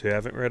listeners who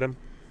haven't read them.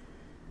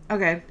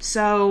 Okay,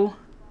 so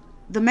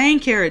the main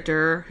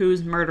character,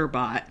 who's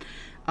Murderbot,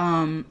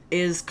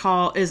 is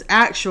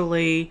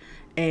actually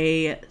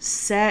a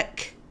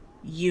SEC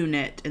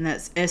unit, and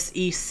that's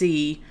SEC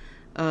unit.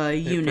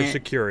 For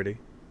security.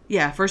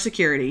 Yeah, for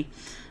security.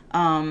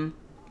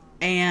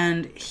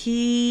 And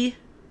he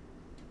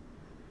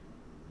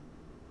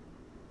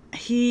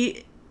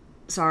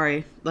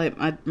sorry, like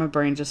my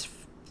brain just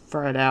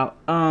fried out.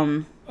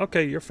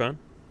 Okay, you're fine.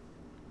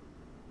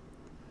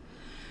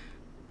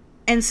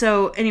 And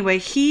so anyway,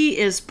 he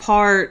is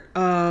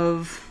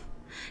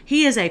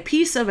a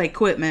piece of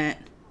equipment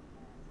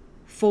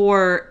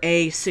for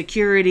a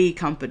security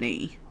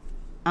company.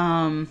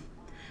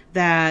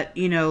 That,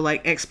 you know,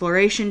 like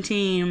exploration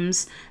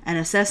teams and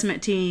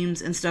assessment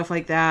teams and stuff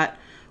like that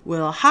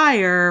will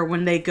hire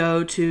when they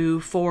go to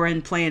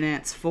foreign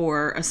planets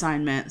for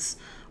assignments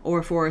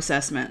or for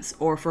assessments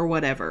or for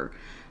whatever.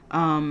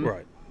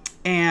 Right.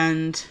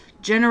 And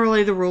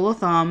generally the rule of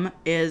thumb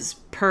is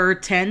per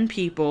 10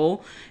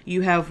 people,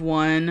 you have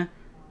one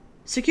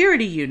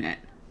security unit.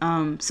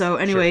 So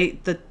anyway,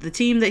 sure. The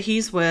team that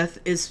he's with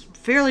is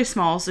fairly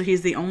small, so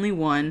he's the only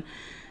one.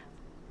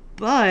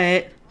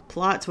 But,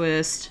 plot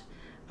twist,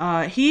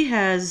 he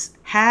has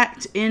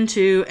hacked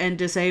into and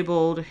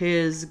disabled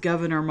his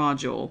governor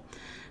module.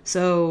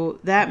 So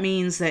that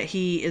means that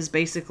he is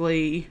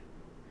basically,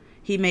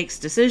 he makes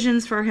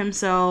decisions for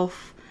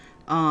himself.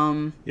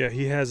 Yeah,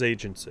 he has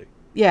agency.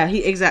 Yeah,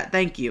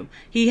 thank you.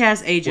 He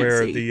has agency.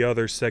 Where the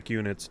other sec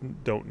units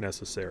don't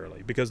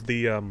necessarily. Because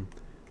the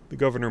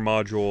governor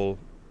module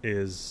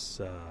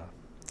is...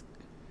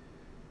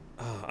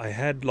 I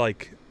had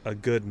like a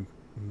good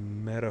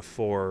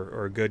metaphor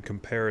or a good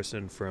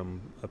comparison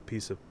from a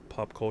piece of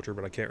pop culture,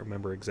 but I can't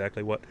remember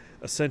exactly what.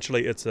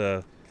 Essentially, it's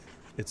a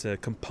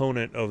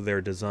component of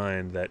their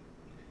design that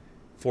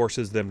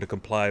forces them to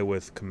comply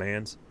with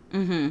commands,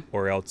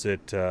 or else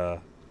it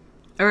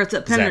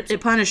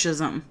punishes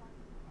them.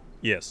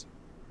 Yes.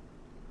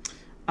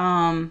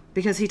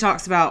 Because he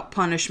talks about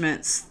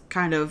punishments,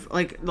 kind of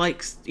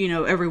like you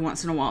know, every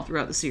once in a while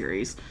throughout the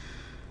series.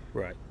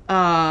 Right.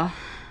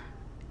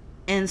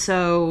 And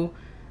so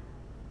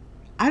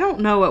I don't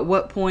know at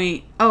what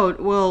point. Oh,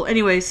 well,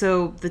 anyway,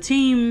 so the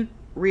team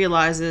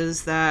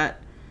realizes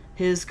that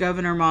his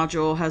governor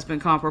module has been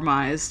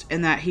compromised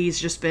and that he's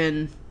just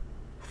been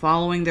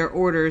following their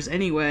orders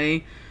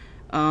anyway.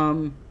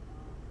 So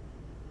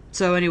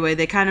anyway,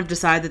 they kind of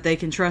decide that they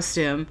can trust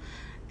him,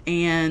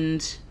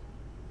 and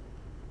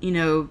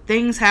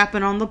things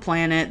happen on the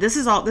planet. This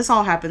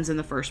all happens in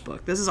the first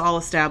book. This is all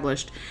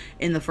established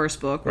in the first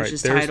book, which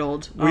is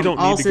titled we don't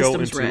All need to go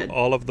Systems into Red.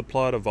 all of the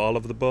plot of all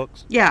of the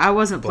books. Yeah, I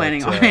wasn't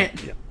planning on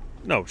it. Yeah.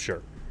 No,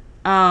 sure.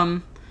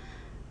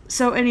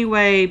 So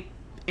anyway,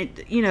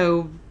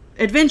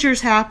 adventures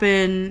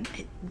happen.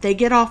 They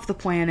get off the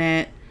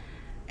planet,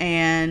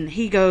 and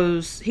he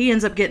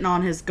ends up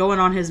going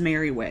on his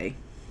merry way.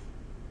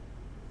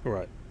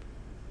 Right.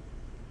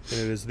 And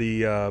it is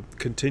the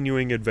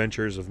continuing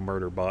adventures of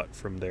Murderbot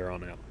from there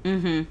on out.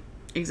 Mm-hmm.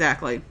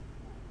 Exactly.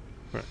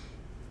 Right.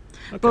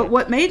 Okay. But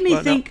what made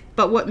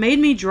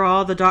me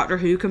draw the Doctor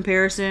Who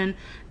comparison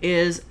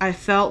is I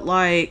felt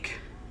like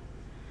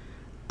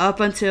up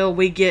until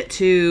we get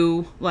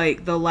to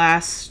like the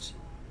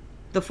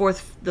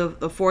fourth,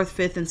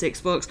 fifth, and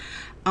sixth books,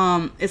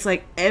 it's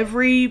like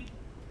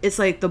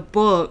the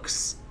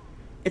books,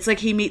 it's like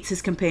he meets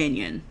his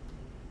companion.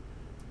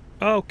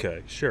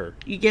 Okay, sure.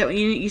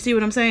 You see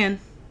what I'm saying?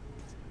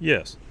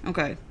 Yes.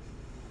 Okay.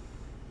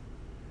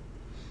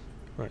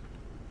 Right.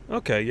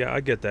 Okay, yeah,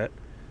 I get that.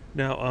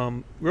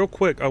 Now, real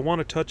quick, I want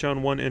to touch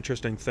on one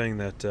interesting thing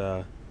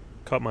that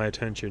caught my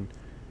attention.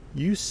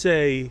 You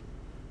say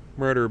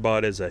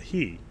Murderbot is a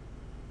he.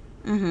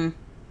 Mm-hmm.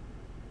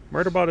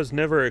 Murderbot is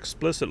never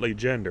explicitly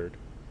gendered.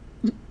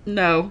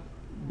 No.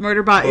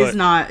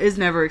 Murderbot is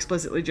never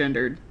explicitly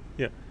gendered.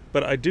 Yeah,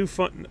 but I do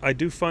find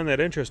that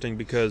interesting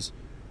because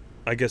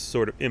I guess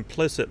sort of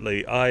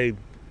implicitly, I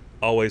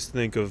always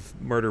think of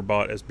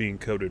Murderbot as being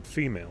coded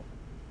female.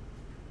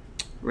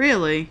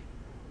 Really?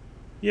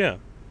 Yeah.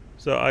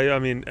 So I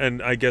mean,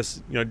 and I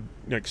guess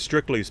like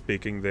strictly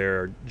speaking,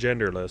 they're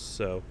genderless.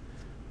 So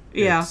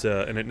yeah,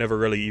 and it never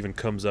really even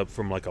comes up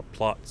from like a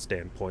plot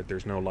standpoint.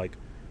 There's no like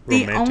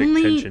romantic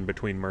tension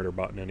between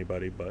Murderbot and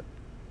anybody. But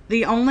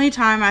the only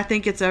time I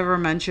think it's ever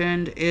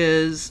mentioned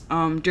is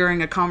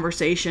during a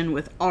conversation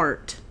with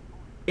Art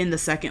in the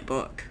second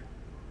book.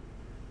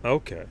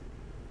 Okay.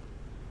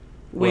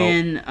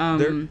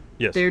 When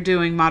yes. They're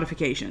doing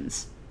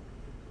modifications.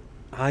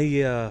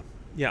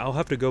 I'll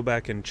have to go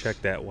back and check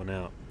that one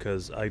out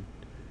because I'm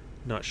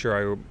not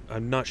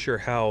sure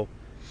how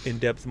in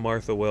depth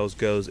Martha Wells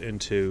goes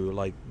into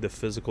like the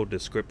physical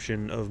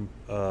description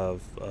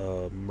of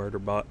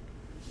Murderbot,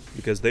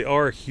 because they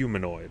are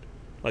humanoid.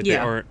 Like they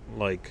aren't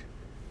like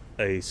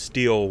a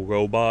steel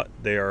robot.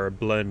 They are a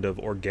blend of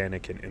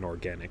organic and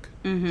inorganic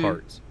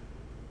parts.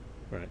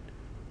 Right.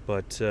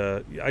 But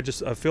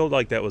I feel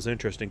like that was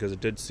interesting because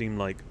it did seem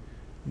like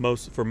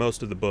for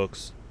most of the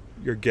books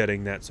you're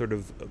getting that sort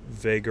of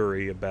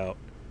vagary about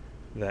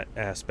that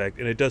aspect,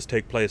 and it does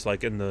take place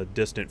like in the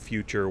distant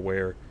future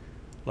where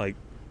like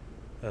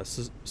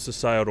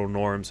societal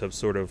norms have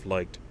sort of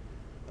like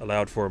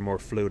allowed for a more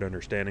fluid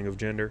understanding of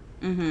gender.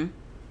 Mm-hmm.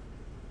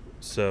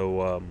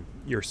 So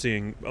you're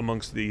seeing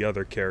amongst the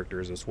other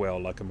characters as well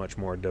like a much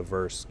more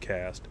diverse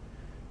cast,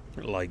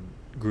 like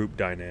group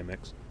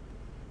dynamics.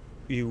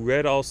 You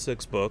read all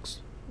 6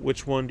 books.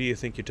 Which one do you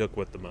think you took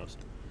with the most?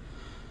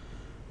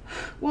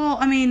 Well,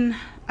 I mean,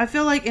 I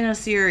feel like in a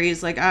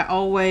series, like I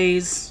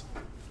always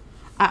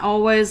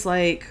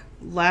like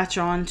latch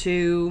on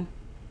to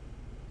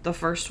the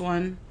first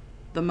one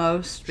the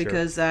most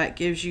because that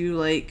gives you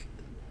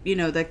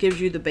that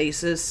gives you the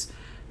basis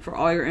for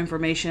all your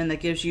information, that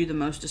gives you the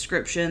most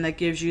description, that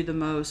gives you the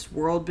most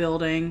world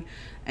building,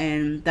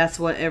 and that's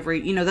what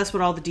that's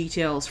what all the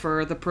details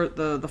for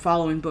the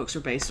following books are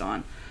based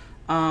on.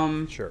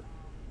 Sure.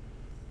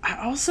 I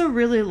also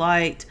really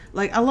liked,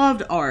 I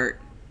loved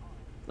Art.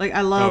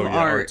 I love Art.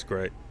 Art's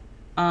great.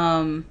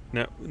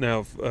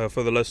 Now,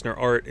 for the listener,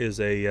 Art is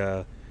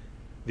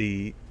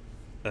the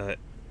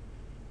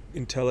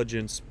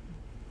intelligence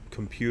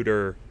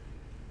computer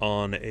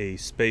on a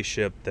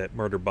spaceship that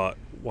Murderbot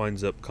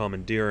winds up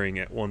commandeering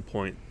at one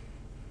point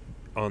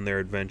on their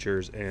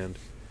adventures, and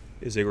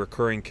is a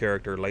recurring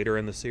character later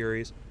in the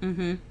series.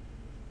 Mm-hmm.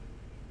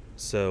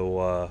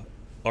 So,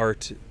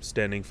 ART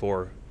standing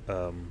for,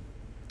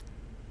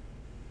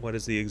 what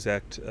is the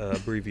exact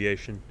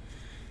abbreviation?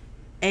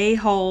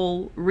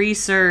 A-hole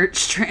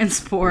Research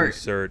Transport.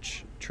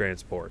 Research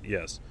Transport,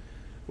 yes.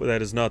 Well,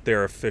 that is not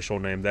their official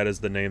name. That is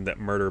the name that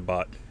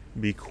Murderbot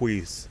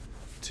bequeaths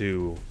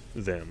to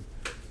them.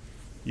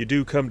 You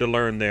do come to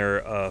learn their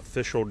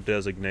official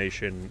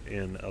designation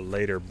in a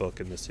later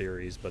book in the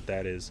series, but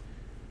that is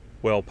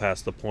well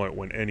past the point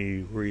when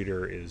any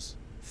reader is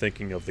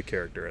thinking of the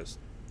character as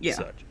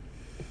such.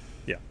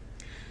 Yeah.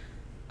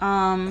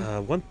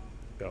 Oh,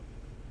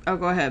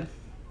 go ahead.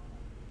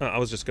 I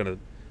was just going to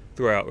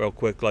throw out real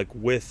quick, like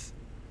with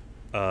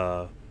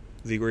the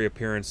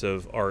reappearance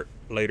of Art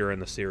later in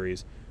the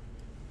series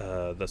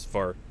thus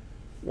far,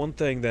 one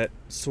thing that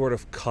sort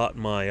of caught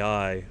my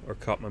eye or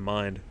caught my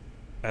mind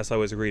as I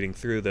was reading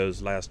through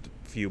those last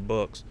few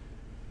books,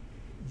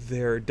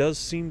 there does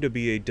seem to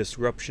be a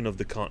disruption of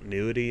the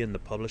continuity in the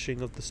publishing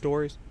of the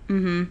stories.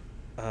 Mm-hmm.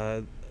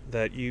 uh,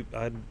 that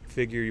I'd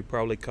figure you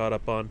probably caught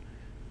up on,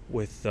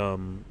 with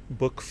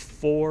book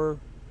 4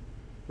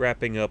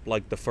 wrapping up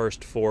like the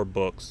first 4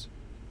 books,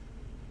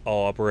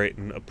 all operate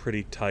in a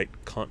pretty tight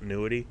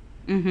continuity.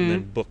 And Mm-hmm.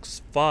 then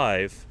books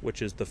 5,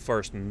 which is the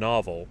first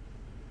novel,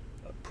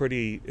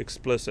 pretty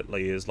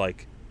explicitly is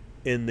like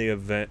in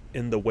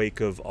the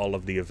wake of all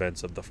of the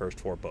events of the first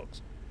 4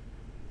 books.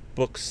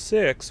 Book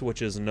 6,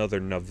 which is another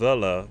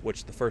novella,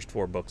 which the first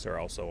 4 books are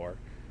also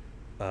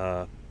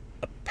are,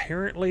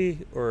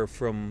 apparently, or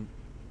from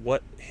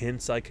what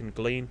hints I can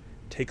glean,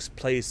 takes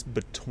place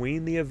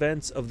between the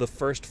events of the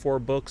first 4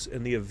 books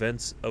and the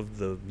events of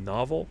the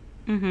novel.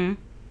 Mm-hmm.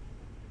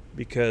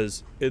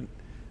 Because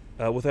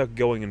without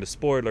going into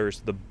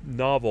spoilers, the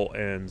novel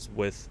ends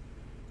with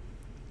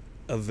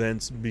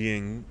events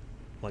being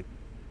like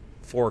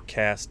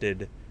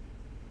forecasted,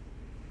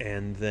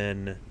 and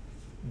then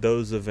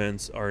those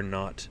events are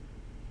not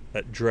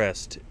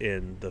addressed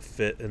in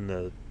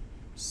the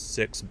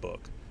 6th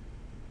book.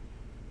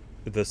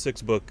 The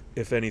 6th book,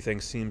 if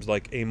anything, seems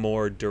like a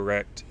more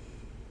direct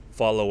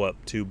follow-up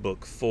to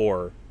book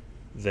 4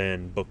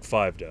 than book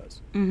 5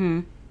 does. Mm-hmm.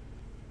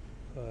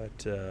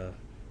 But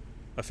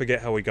I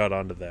forget how we got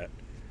onto that.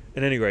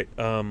 At any rate,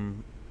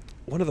 one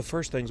of the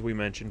first things we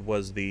mentioned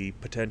was the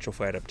potential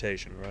for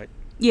adaptation, right?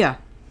 Yeah.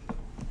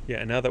 Yeah,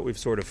 and now that we've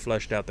sort of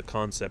fleshed out the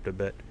concept a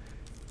bit,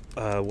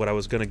 what I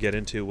was going to get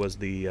into was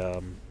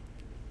the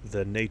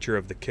nature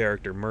of the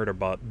character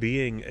Murderbot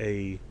being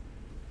a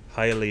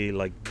highly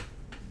like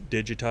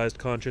digitized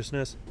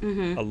consciousness.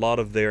 Mm-hmm. A lot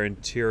of their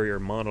interior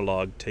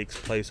monologue takes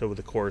place over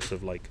the course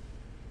of like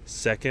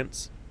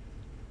seconds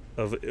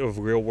of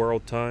real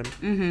world time.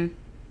 Mm-hmm.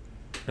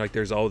 Like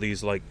there's all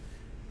these like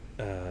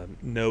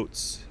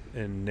notes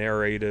and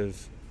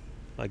narrative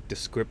like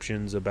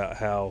descriptions about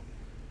how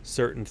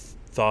certain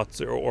thoughts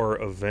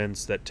or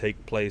events that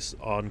take place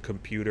on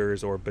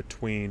computers or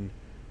between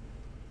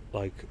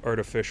like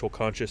artificial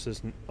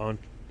consciousness on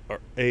or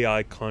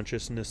AI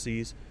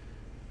consciousnesses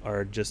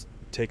are just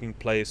taking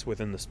place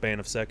within the span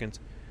of seconds.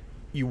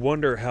 You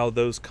wonder how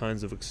those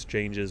kinds of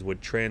exchanges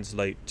would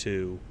translate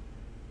to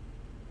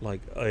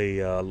like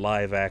a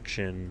live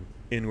action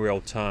in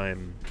real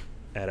time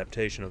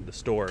adaptation of the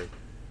story,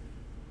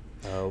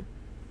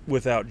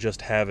 without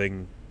just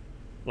having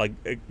like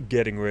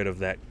getting rid of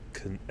that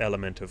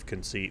element of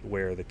conceit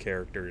where the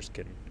characters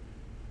can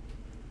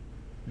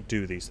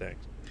do these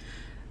things.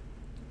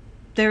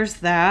 There's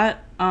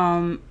that.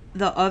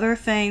 The other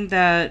thing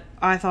that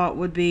I thought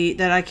would be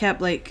that I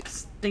kept like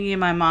thinking in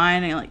my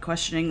mind and like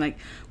questioning, like,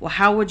 well,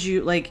 how would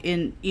you like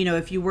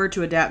if you were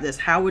to adapt this,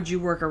 how would you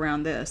work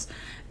around this?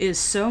 Is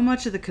so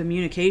much of the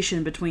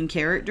communication between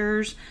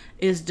characters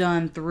is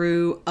done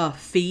through a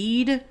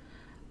feed,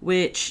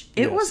 which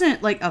it Yes.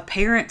 wasn't like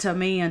apparent to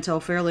me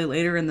until fairly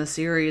later in the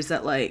series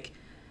that like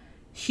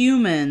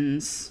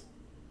humans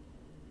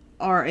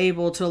are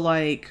able to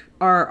like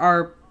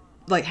are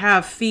like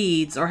have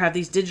feeds or have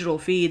these digital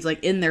feeds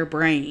like in their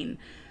brain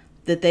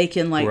that they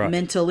can like Right.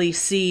 mentally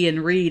see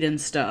and read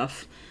and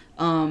stuff,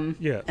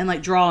 Yeah. and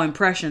like draw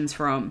impressions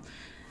from.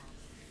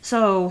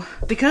 So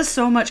because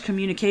so much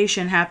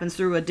communication happens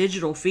through a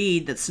digital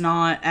feed that's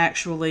not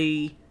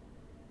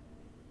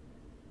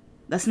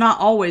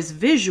always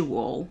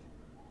visual,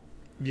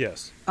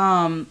 Yes.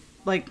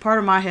 like part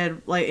of my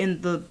head like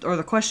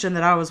the question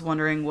that I was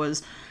wondering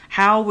was,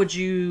 how would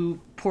you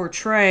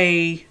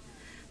portray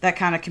that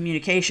kind of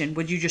communication?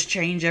 Would you just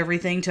change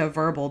everything to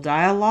verbal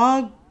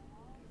dialogue,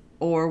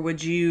 or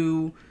would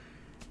you,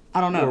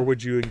 I don't know. Or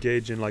would you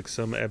engage in like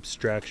some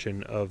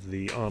abstraction of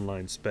the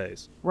online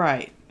space?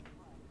 Right.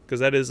 Because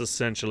that is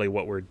essentially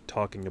what we're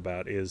talking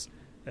about, is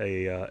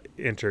a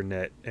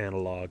internet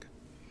analog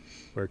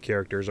where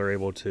characters are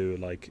able to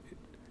like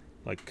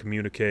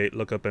communicate,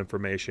 look up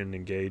information,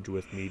 engage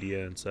with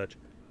media and such.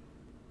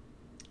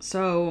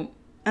 So,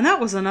 and that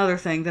was another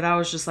thing that I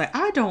was just like,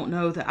 I don't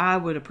know that I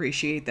would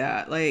appreciate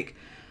that. Like,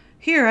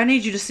 here, I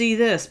need you to see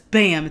this.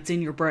 Bam, it's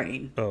in your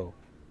brain. Oh,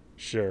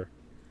 sure.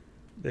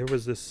 There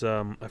was this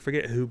I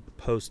forget who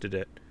posted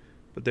it,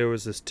 but there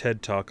was this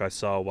TED Talk I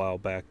saw a while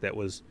back that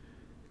was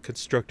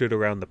constructed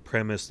around the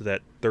premise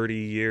that 30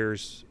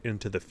 years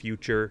into the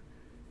future,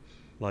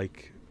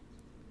 like,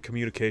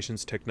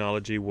 communications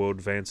technology will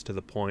advance to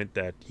the point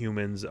that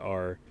humans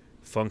are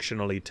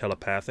functionally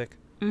telepathic.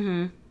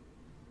 Mm-hmm.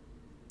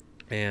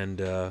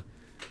 And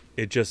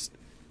it just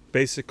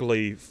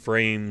basically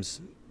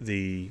frames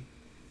the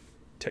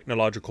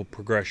technological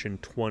progression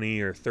 20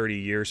 or 30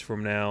 years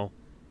from now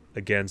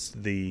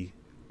against the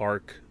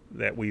arc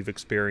that we've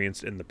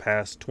experienced in the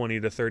past 20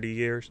 to 30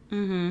 years.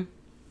 Mm-hmm.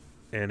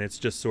 And it's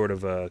just sort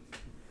of a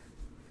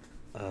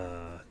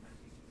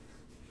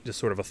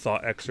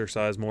thought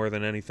exercise more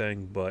than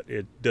anything, but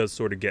it does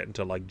sort of get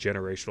into like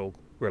generational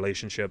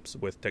relationships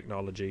with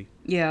technology,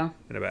 Yeah.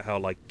 and about how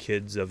like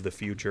kids of the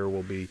future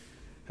will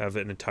have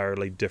an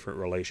entirely different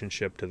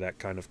relationship to that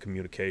kind of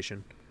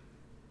communication.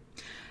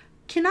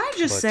 Can I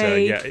just But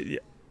say, yeah,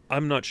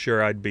 I'm not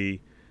sure I'd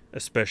be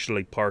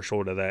especially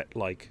partial to that,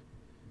 like,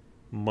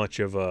 much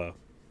of a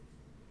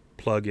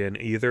plug-in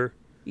either.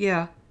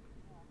 yeah.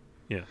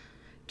 Yeah.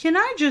 Can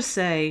I just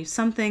say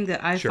something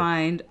that I Sure.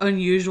 find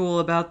unusual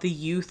about the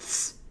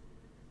youths?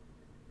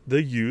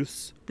 The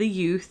youths. The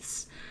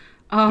youths.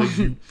 The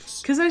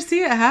youths. Because I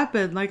see it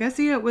happen. Like, I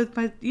see it with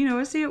I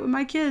see it with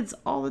my kids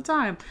all the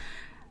time.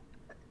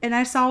 And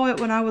I saw it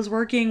when I was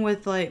working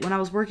when I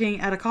was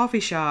working at a coffee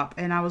shop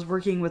and I was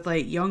working with,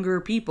 like,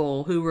 younger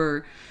people who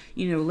were,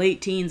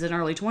 late teens and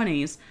early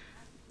 20s.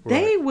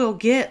 They Right. will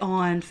get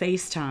on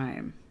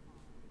FaceTime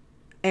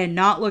and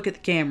not look at the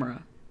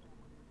camera.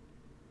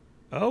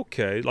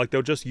 Okay. Like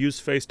they'll just use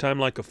FaceTime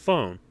like a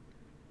phone.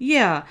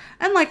 Yeah.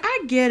 And, like,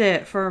 I get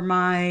it for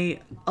my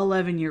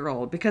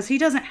 11-year-old because he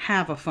doesn't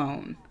have a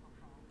phone.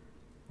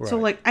 Right. So,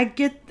 like, I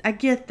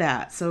get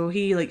that. So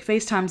he, like,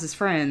 FaceTimes his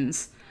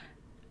friends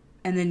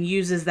and then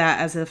uses that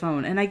as a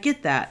phone. And I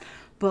get that.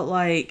 But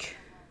like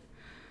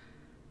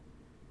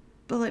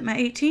my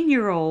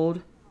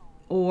 18-year-old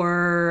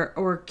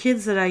or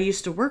kids that I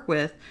used to work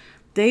with,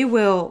 they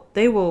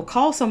will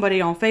call somebody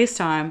on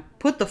FaceTime,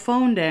 put the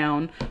phone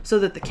down so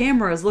that the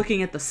camera is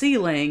looking at the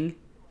ceiling,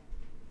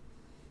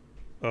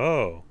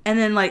 Oh. and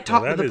then, like,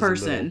 talk to that the is a little-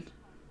 person.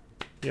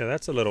 Yeah,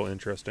 that's a little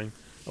interesting.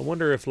 I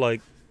wonder if,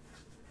 like,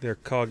 they're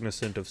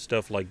cognizant of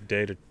stuff like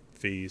data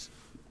fees.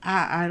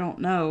 I don't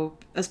know.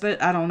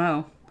 I don't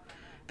know.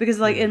 Because,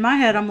 like, in my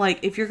head, I'm like,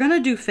 if you're going to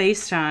do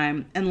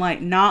FaceTime and,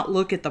 like, not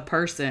look at the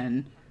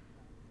person,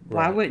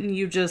 why Right. wouldn't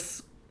you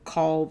just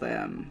call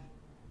them?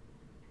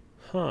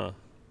 Huh.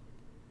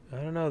 I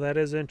don't know. That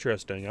is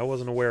interesting. I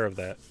wasn't aware of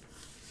that.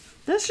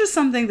 That's just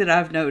something that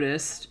I've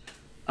noticed.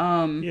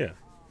 Yeah.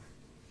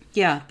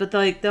 Yeah, but,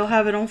 like, they'll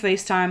have it on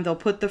FaceTime. They'll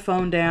put the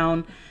phone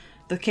down.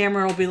 The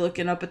camera will be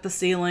looking up at the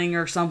ceiling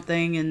or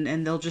something,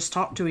 and they'll just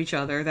talk to each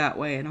other that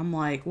way. And I'm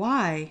like,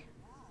 why?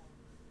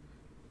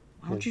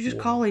 Why don't you just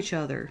call each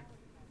other?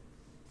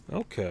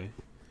 Okay.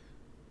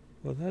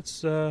 Well, that's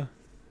Sorry.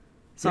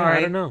 Yeah,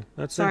 I don't know.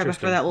 That's Sorry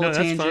interesting. for that little no,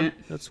 that's tangent.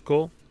 Fun. That's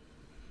cool.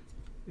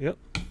 Yep.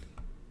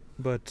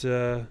 But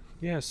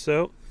yeah,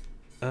 so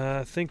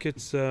I think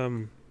it's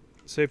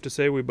safe to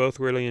say we both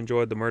really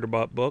enjoyed the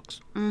Murderbot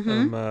books.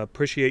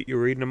 Appreciate you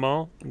reading them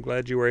all. I'm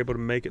glad you were able to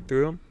make it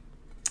through them.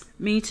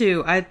 Me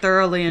too. I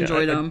thoroughly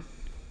enjoyed them.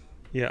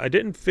 Yeah, I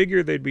didn't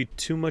figure they'd be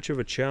too much of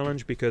a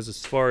challenge because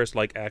as far as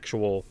like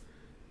actual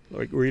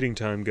like reading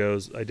time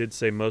goes, I did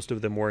say most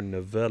of them were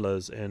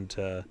novellas,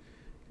 and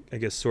I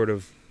guess sort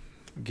of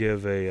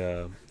give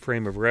a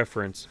frame of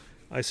reference.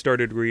 I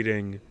started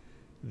reading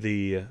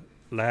the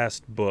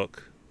last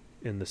book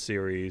in the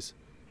series,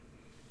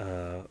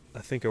 I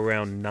think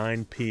around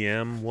 9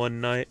 p.m.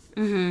 one night,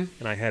 and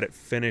I had it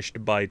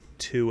finished by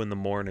 2 in the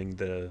morning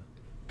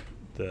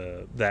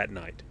that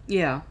night.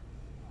 Yeah.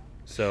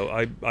 So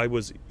I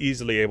was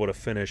easily able to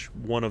finish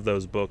one of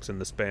those books in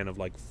the span of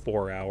like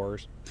 4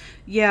 hours.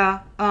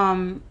 Yeah.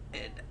 And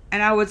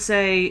I would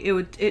say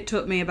it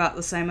took me about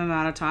the same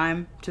amount of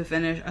time to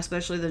finish,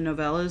 especially the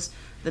novellas.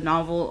 The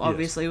novel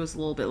obviously was a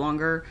little bit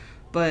longer,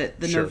 but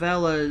the Sure.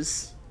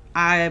 novellas,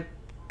 I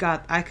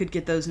could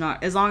get those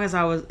not as long as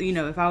I was,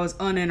 if I was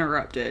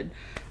uninterrupted,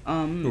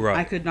 Right.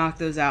 I could knock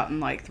those out in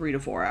like 3 to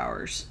 4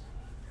 hours.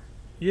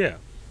 Yeah.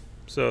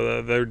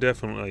 So they're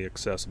definitely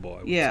accessible, I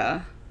would Yeah.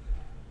 say.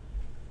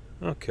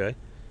 Okay.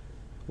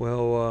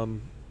 Well,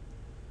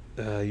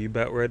 you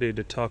about ready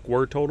to talk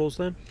word totals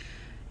then?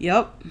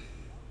 Yep.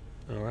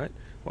 All right.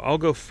 Well, I'll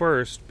go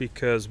first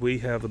because we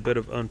have a bit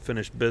of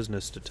unfinished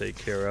business to take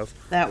care of.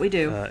 That we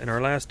do. In our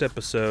last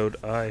episode,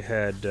 I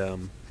had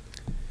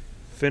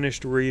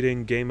finished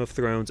reading Game of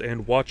Thrones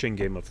and watching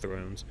Game of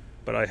Thrones,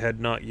 but I had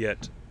not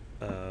yet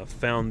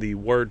found the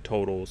word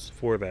totals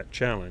for that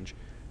challenge.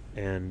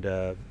 And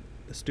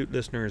astute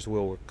listeners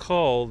will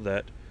recall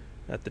that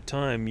at the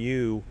time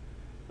you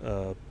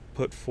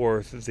put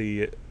forth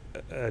the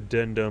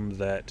addendum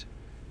that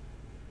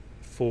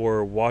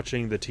for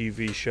watching the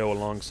TV show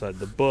alongside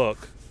the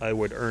book, I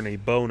would earn a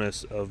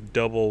bonus of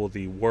double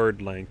the word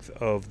length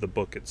of the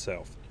book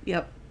itself.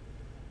 Yep.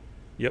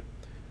 Yep.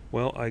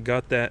 Well, I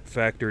got that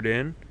factored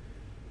in.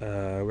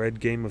 Read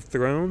Game of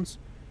Thrones.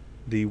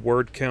 The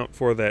word count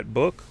for that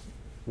book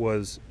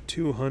was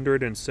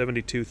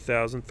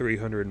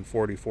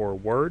 272,344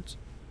 words.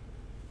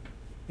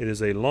 It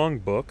is a long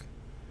book,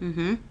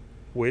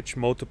 which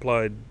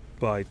multiplied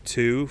by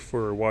 2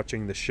 for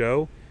watching the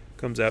show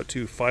comes out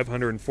to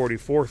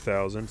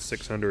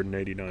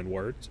 544,689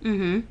 words.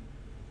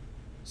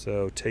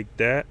 So take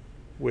that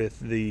with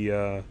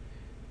the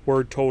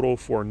word total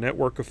for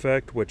Network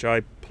Effect, which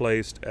I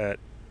placed at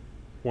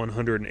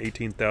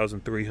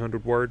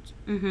 118,300 words.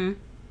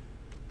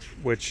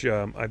 Which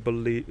I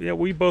believe,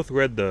 we both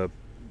read the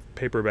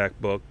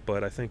paperback book,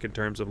 but I think in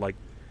terms of like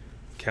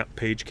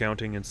page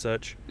counting and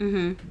such,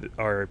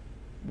 our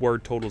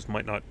word totals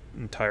might not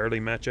entirely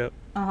match up.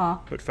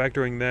 But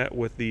factoring that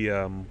with the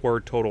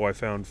word total I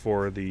found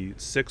for the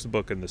 6th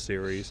book in the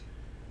series,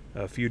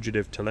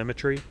 Fugitive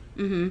Telemetry,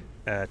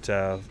 at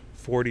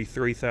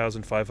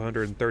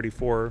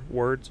 43,534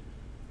 words,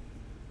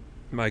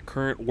 my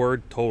current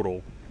word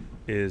total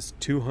is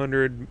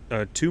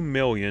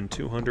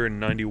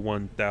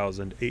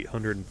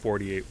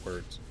 2,291,848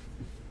 words.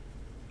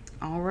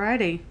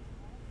 Alrighty.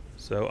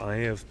 So I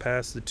have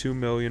passed the 2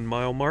 million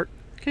mile mark.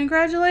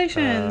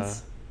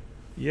 Congratulations.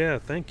 Yeah,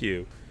 thank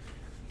you.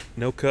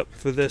 No cup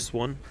for this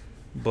one,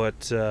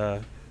 but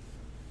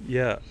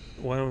yeah.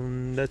 Well,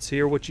 let's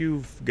hear what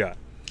you've got.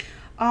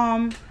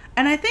 And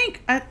I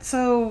think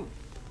so.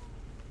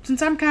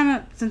 Since I'm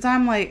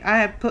like I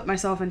have put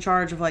myself in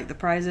charge of like the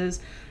prizes.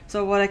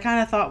 So what I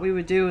kind of thought we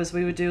would do is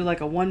we would do like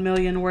a 1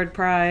 million word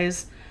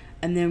prize,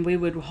 and then we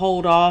would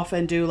hold off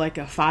and do like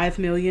a 5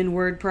 million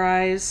word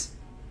prize.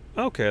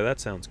 Okay, that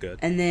sounds good.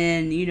 And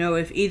then,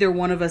 if either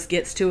one of us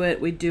gets to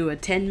it, we'd do a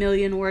 10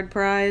 million word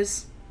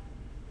prize.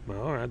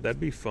 Well, all right, that'd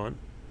be fun.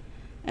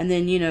 And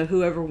then,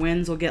 whoever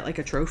wins will get like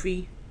a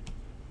trophy.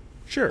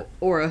 Sure.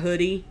 Or a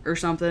hoodie or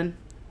something.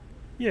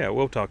 Yeah,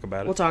 we'll talk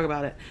about it. We'll talk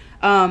about it.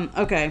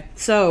 Okay,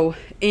 so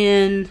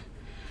in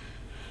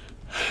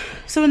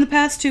the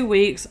past 2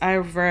 weeks,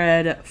 I've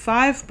read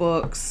 5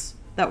 books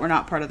that were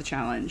not part of the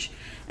challenge.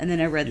 And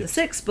then I read the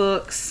 6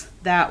 books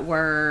that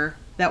were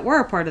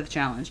a part of the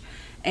challenge.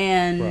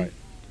 And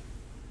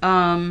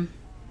right.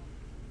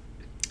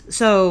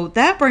 So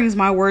that brings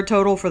my word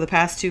total for the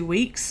past 2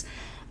 weeks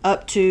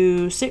up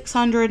to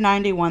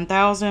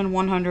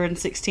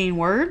 691,116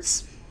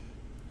 words.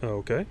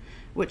 Okay.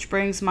 Which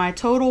brings my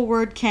total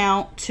word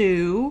count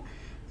to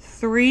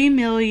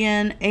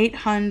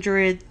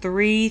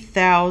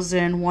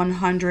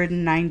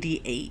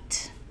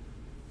 3,803,198.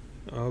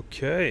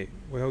 Okay.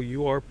 Well,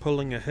 you are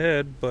pulling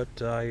ahead,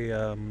 but I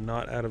am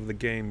not out of the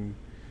game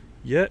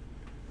yet.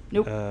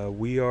 Nope.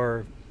 We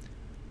are,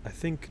 I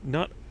think,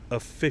 not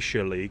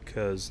officially,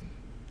 because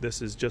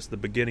this is just the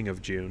beginning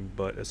of June,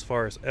 but as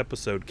far as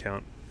episode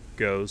count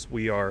goes,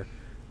 we are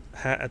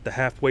at the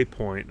halfway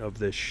point of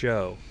this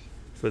show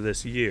for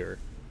this year.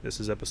 This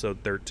is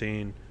episode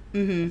 13.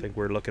 Mm-hmm. I think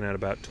we're looking at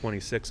about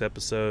 26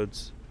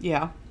 episodes.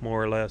 Yeah.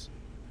 More or less.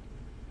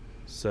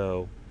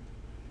 So,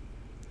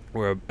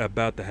 we're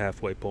about the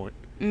halfway point.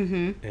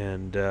 Mm-hmm.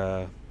 And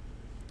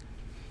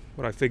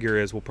what I figure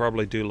is we'll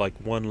probably do like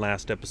one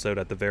last episode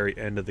at the very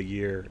end of the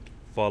year,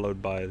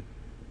 followed by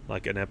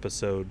like an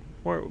episode,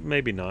 or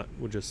maybe not.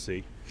 We'll just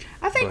see.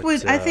 I think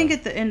I think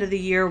at the end of the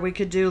year we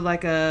could do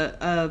like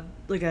a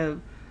year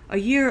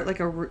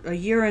a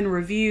year in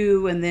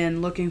review, and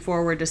then looking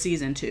forward to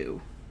season 2.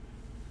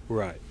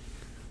 Right.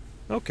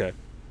 Okay.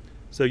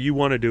 So you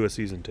want to do a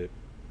season 2?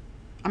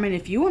 I mean,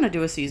 if you want to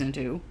do a season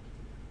 2.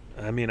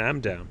 I mean,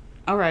 I'm down.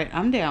 All right,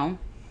 I'm down.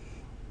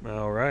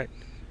 All right.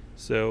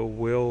 So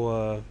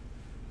we'll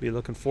be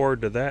looking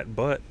forward to that,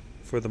 but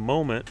for the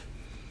moment,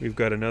 we've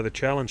got another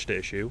challenge to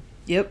issue.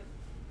 Yep.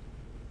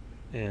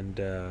 And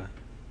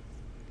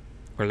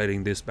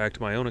relating this back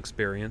to my own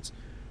experience,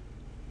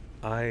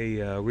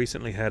 I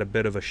recently had a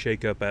bit of a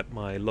shake-up at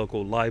my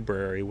local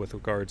library with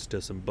regards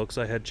to some books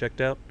I had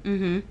checked out.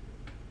 Mm-hmm.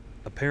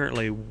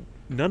 Apparently,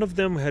 none of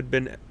them had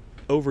been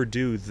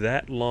overdue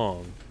that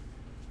long.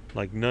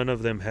 Like, none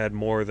of them had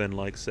more than,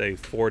 like, say,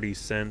 40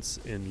 cents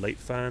in late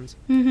fines.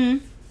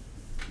 Mm-hmm.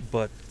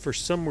 But for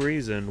some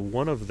reason,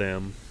 one of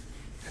them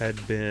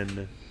had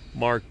been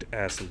marked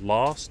as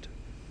lost.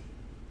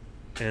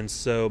 And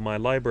so my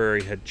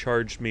library had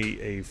charged me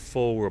a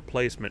full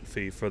replacement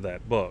fee for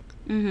that book.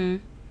 Mm-hmm.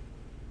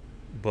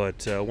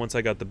 But once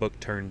I got the book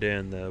turned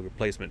in, the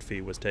replacement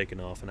fee was taken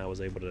off, and I was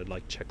able to,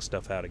 like, check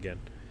stuff out again.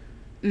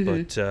 Mm-hmm.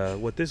 But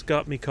what this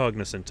got me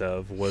cognizant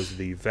of was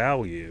the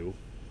value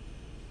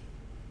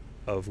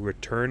of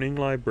returning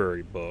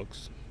library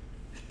books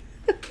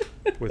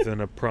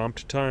within a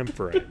prompt time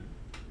frame.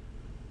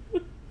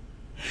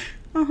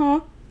 Uh-huh.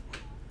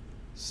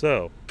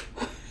 So,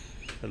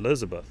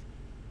 Elizabeth,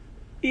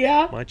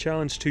 Yeah. my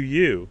challenge to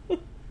you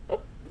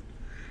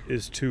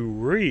is to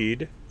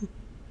read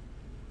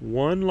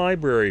one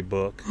library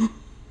book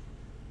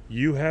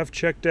you have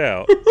checked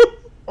out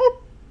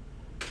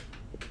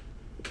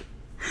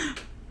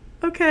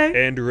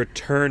Okay. and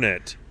return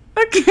it.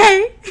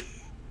 Okay.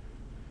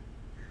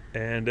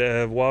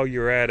 And while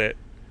you're at it,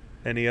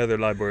 any other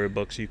library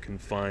books you can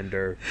find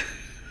are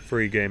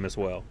free game as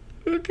well.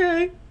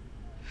 Okay.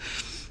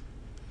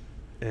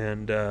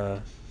 And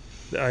I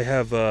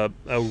have a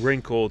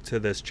wrinkle to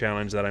this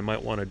challenge that I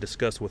might want to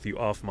discuss with you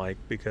off mic,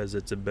 because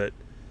it's a bit,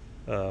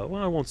 well,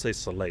 I won't say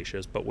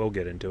salacious, but we'll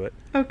get into it.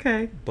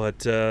 Okay. But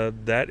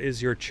that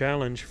is your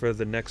challenge for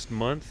the next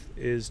month,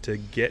 is to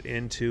get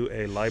into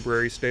a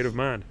library state of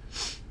mind.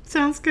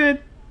 Sounds good.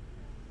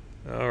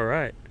 All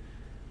right.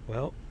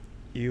 Well,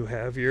 you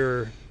have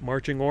your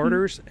marching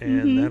orders,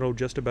 and that'll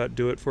just about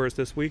do it for us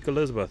this week.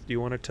 Elizabeth, do you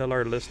want to tell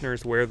our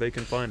listeners where they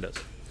can find us?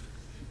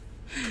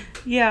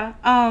 Yeah.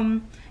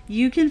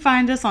 You can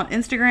find us on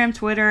Instagram,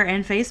 Twitter,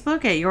 and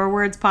Facebook at Your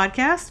Words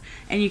Podcast,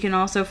 and you can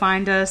also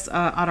find us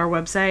on our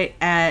website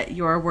at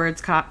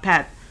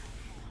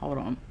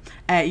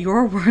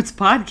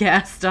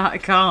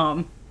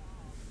yourwordspodcast.com.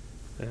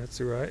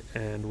 That's right,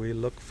 and we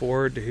look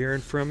forward to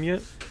hearing from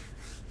you.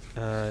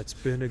 It's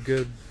been a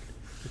good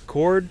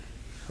record.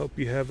 Hope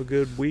you have a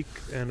good week,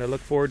 and I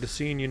look forward to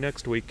seeing you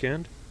next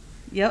weekend.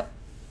 Yep.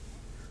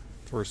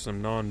 For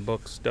some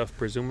non-book stuff,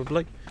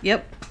 presumably.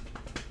 Yep.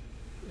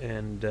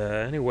 And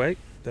anyway,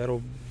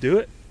 that'll do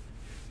it.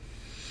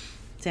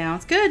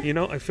 Sounds good. You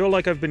know, I feel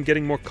like I've been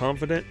getting more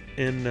confident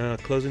in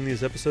closing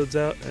these episodes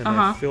out, and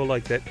I feel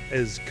like that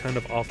is kind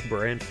of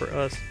off-brand for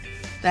us.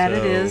 That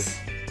it is.